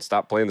mean, they don't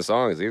stop playing the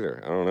songs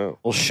either. I don't know.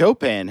 Well,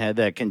 Chopin had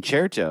that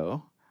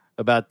concerto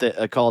about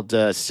the called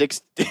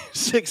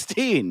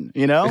 16,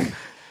 you know?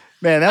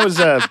 Man, that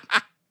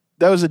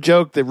was a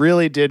joke that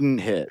really didn't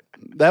hit.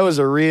 That was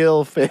a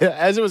real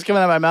as it was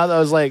coming out of my mouth, I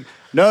was like,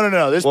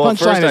 no, this Well, at punchline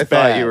first is I thought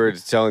bad. you were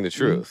telling the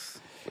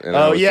truth. And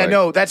I Oh, was yeah, like,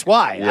 no, that's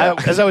why. Yeah.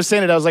 As I was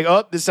saying it, I was like,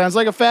 oh, this sounds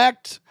like a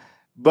fact,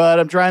 but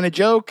I'm trying to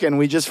joke, and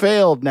we just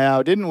failed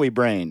now, didn't we,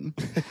 brain?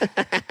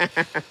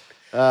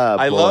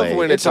 I love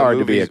when it's a hard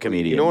to be a movie's-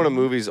 comedian. You know when a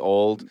movie's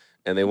old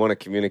and they want to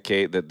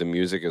communicate that the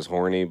music is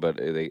horny, but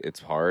it's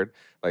hard.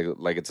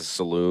 Like it's a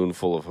saloon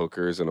full of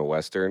hookers in a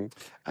western,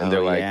 and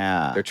they're like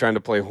yeah. they're trying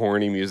to play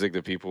horny music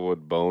that people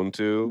would bone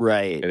to,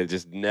 Right. And it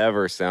just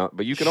never sound.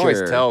 But you can always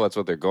Sure. tell that's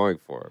what they're going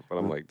for. But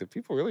I'm like, did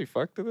people really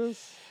fuck to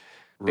this?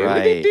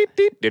 Right.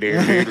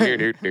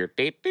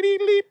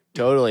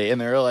 Totally. And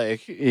they're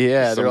like,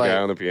 yeah, Some they're guy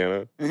like, on the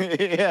piano.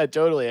 yeah,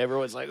 totally.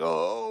 Everyone's like,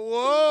 oh,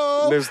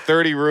 whoa. There's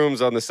 30 rooms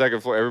on the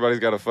second floor. Everybody's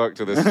got to fuck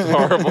to this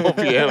horrible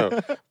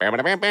piano.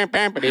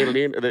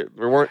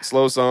 There weren't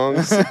slow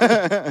songs.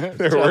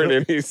 There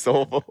weren't any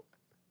soulful.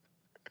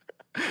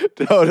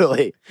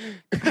 Totally.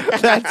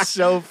 That's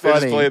so They just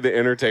funny. played the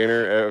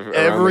entertainer. Around the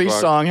Every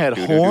clock. song had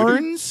Do-do-do-do.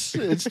 horns.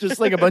 It's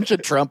just like a bunch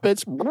of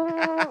trumpets.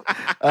 Well.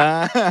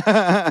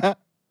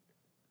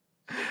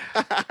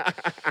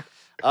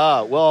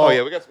 Oh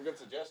yeah, we got some good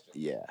suggestions.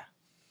 Yeah.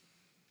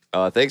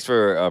 Thanks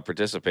for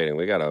participating.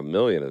 We got a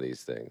million of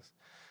these things.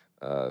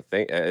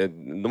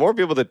 The more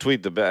people that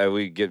tweet, the better.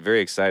 We get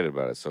very excited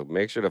about it. So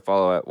make sure to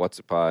follow at What's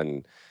It Pod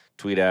and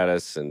tweet at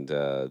us, and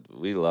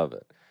we love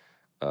it.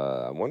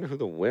 I wonder who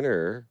the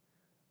winner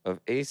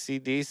of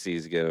ACDC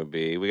is going to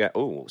be. We got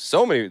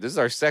so many. This is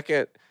our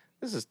second.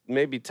 This is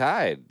maybe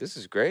tied. This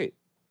is great.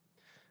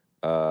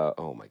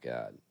 Oh my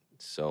God,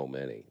 so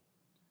many.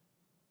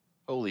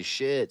 Holy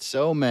shit.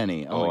 So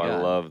many. Oh, my I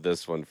God. love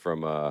this one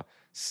from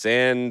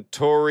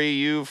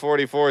Santori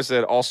U44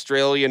 said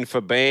Australian for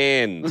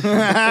band.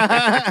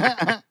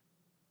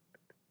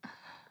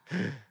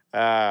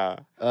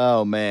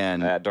 Oh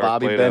man, At Darth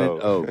Bobby Plato. Bennett.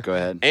 Oh, go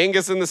ahead.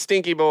 Angus and the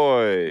Stinky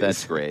Boys.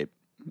 That's great.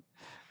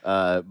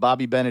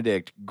 Bobby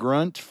Benedict,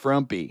 Grunt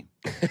Frumpy.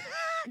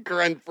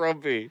 Grunt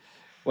Frumpy.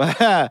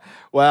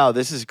 Wow,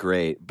 this is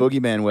great.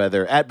 Boogeyman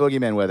Weather, at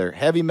Boogeyman Weather,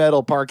 heavy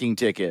metal parking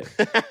ticket.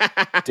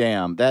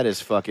 Damn, that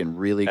is fucking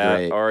really At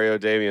great. Oreo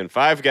Damien.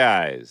 Five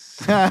Guys.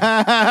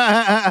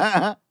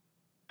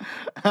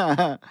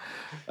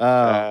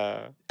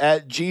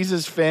 At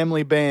Jesus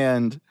Family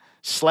Band,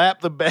 slap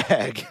the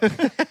bag.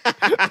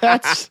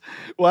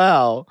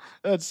 Wow,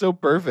 that's so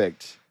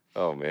perfect.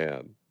 Oh,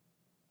 man.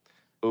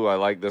 Ooh, I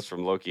like this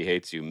from Loki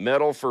Hates You.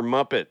 Metal for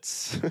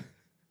Muppets.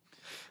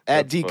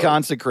 At That's fun.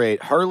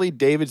 Deconsecrate, Harley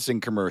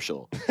Davidson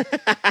commercial.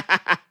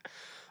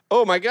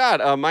 Oh, my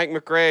God. Mike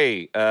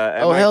McRae.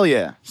 Hell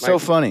yeah. So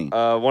Mike- funny.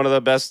 One of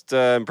the best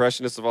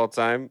impressionists of all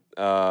time.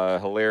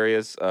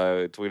 Hilarious.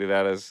 Tweeted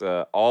at us,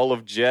 all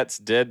of Jet's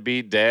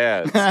deadbeat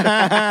dads.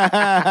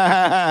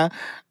 I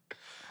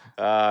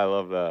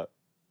love that.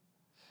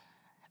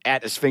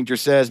 At the Sphincter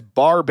says,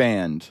 bar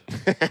band.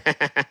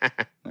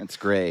 That's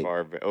great.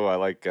 Oh, I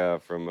like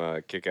from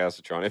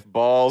Kick-Assatron. If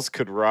balls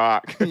could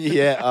rock.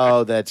 Yeah.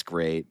 Oh, that's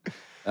great.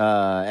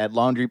 At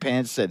Laundry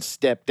Pants said,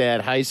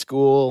 Stepdad High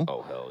School.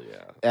 Oh, hell yeah.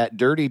 At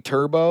Dirty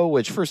Turbo,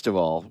 which, first of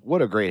all,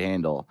 what a great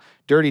handle.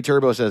 Dirty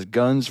Turbo says,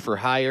 guns for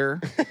hire.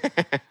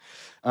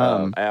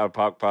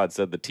 Pop Pod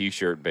said the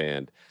T-shirt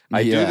band.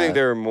 I do Yeah. think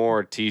there are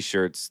more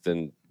T-shirts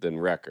than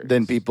records.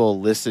 Then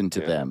people listen to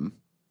Yeah. them.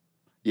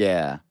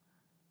 Yeah.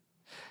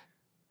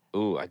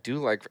 Ooh, I do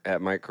like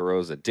at Mike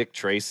Carosa, Dick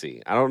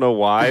Tracy. I don't know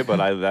why, but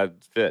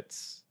that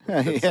fits.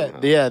 It fits somehow.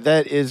 Yeah,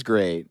 that is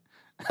great.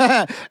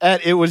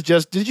 At It Was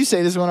Just, did you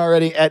say this one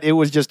already? At It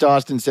Was Just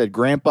Austin said,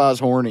 Grandpa's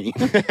horny.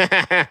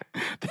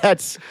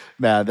 That's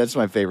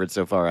my favorite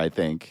so far, I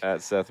think.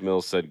 At Seth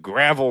Mills said,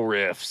 gravel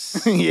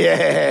riffs.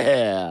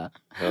 Yeah.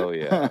 Hell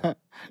yeah.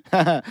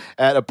 At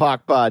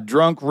Apoc Pod,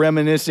 drunk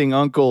reminiscing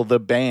uncle, the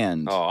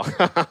band. Oh.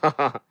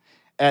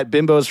 At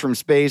Bimbos from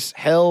Space,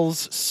 Hell's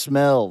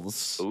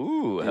Smells.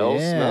 Ooh, hell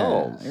Yeah,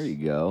 smells. There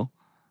you go.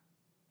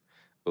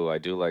 Ooh, I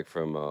do like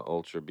from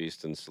Ultra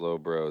Beast and Slow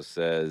Bro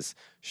says,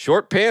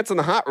 short pants and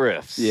the hot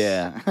riffs.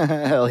 Yeah.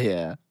 Hell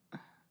yeah.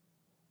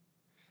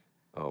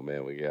 Oh,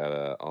 man, we got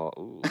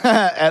ooh.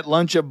 At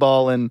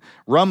Lunchaballin',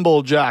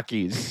 Rumble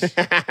Jockeys.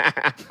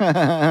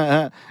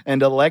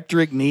 And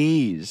Electric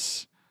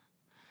Knees.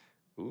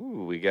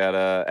 Ooh, we got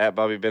at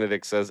Bobby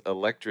Benedict says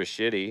Electra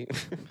Shitty.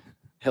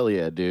 Hell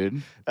yeah,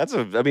 dude.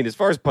 I mean, as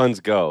far as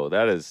puns go,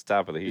 that is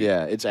top of the heap.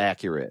 Yeah, it's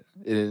accurate.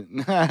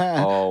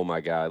 Oh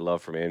my God, I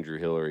love from Andrew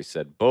Hillary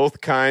said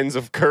both kinds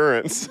of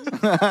currents.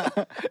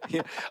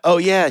 Oh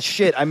yeah,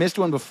 shit. I missed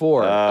one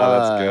before.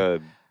 That's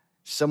good.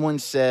 Someone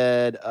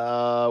said,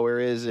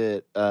 where is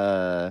it?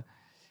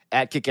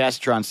 At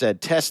Kickastron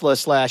said Tesla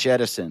 /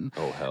 Edison.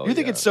 Oh hell, You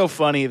think yeah. it's so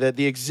funny that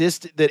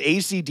that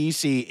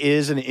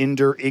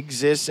AC/DC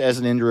exists as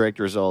an indirect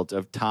result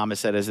of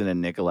Thomas Edison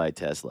and Nikolai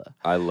Tesla.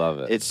 I love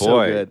it. It's boy,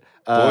 so good.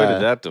 Boy,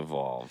 did that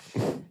devolve.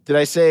 Did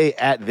I say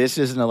at This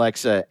Is an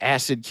Alexa,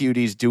 Acid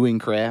Cuties Doing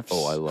Crafts?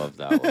 Oh, I love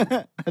that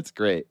one. That's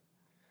great.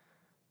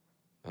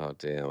 Oh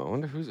damn! I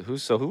wonder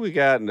who we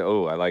got.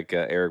 Oh, I like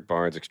Eric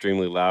Barnes,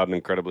 extremely loud and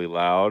incredibly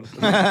loud.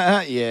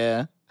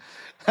 Yeah.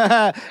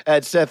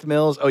 At Seth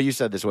Mills. Oh, you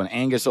said this one.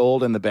 Angus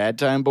Old and the Bad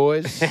Time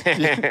Boys.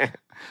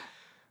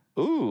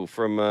 Ooh,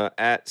 from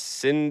at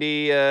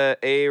Cindy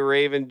A.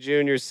 Raven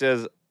Jr.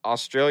 says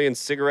Australian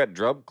Cigarette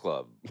Drug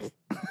Club.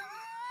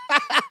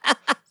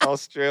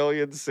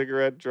 Australian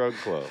Cigarette Drug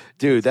Club.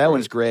 Dude, that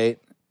one's great.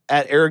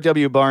 At Eric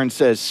W. Barnes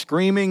says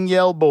Screaming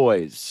Yell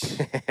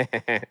Boys.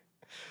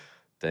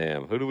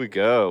 Damn, who do we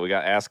go? We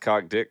got Ass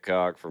Cock Dick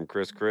Cock from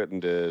Chris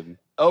Crittenden.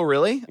 Oh,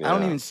 really? I don't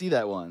Yeah. even see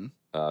that one.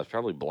 It's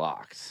probably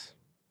blocked.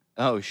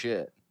 Oh,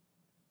 shit.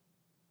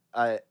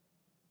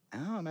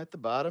 I'm at the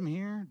bottom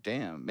here.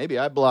 Damn. Maybe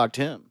I blocked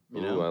him.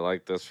 You Ooh, I know?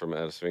 like this from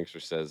Ed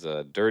Sphinxer says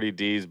Dirty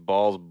D's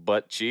balls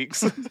butt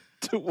cheeks.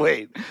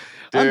 Wait.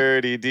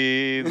 Dirty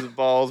D's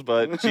balls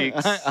butt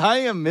cheeks. I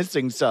am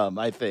missing some,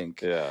 I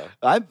think. Yeah.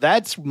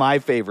 That's my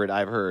favorite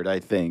I've heard, I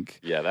think.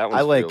 Yeah, that one's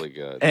I like really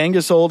good.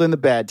 Angus Old and the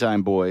Bad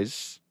Time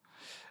Boys.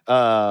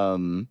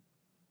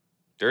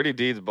 Dirty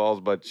D's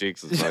balls butt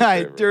cheeks is my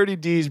favorite. Dirty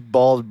D's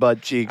balls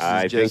butt cheeks.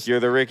 I is think just,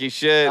 you're the Ricky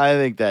shit. I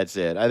think that's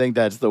it. I think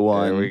that's the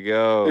one. There we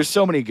go. There's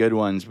so many good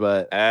ones,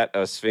 but At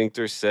a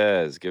Sphincter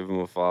says, give him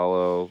a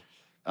follow.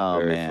 oh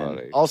Very man.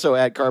 funny. Also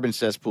at Carbon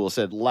Cesspool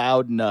said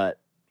loud nut.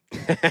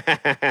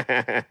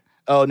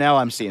 Oh, now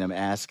I'm seeing him.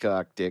 Ass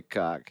cock, dick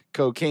cock.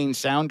 Cocaine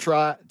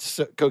soundtrack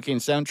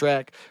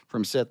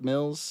from Seth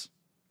Mills.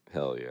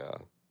 Hell yeah.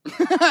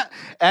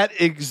 At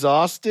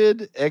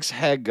exhausted,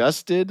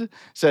 ex-hagusted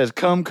says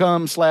come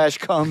come /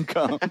 come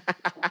come.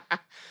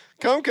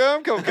 Come.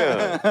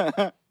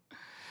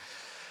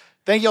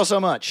 Thank you all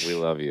so much. We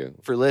love you.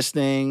 For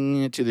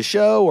listening to the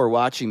show or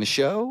watching the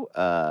show.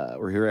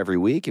 We're here every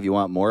week. If you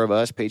want more of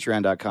us,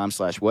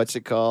 patreon.com/what's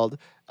it called.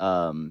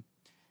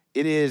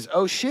 It is,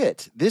 oh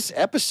shit, this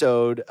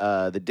episode,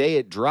 the day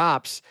it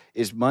drops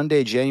is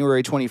Monday,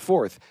 January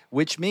 24th,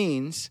 which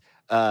means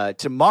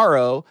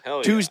tomorrow, Hell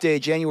yeah. Tuesday,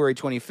 January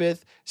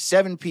 25th,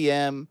 7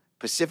 p.m.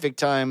 Pacific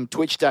time,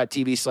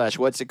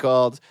 twitch.tv/what's it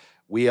called.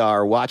 We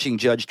are watching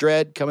Judge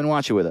Dredd. Come and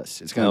watch it with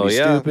us. It's going to be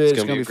stupid. It's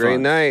gonna be a great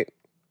fun. night.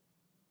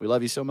 We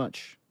love you so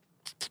much.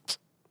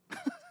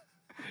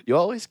 You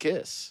always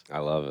kiss. I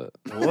love it.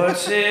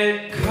 What's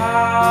it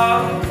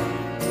called?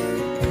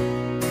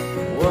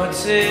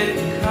 What's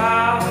it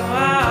called?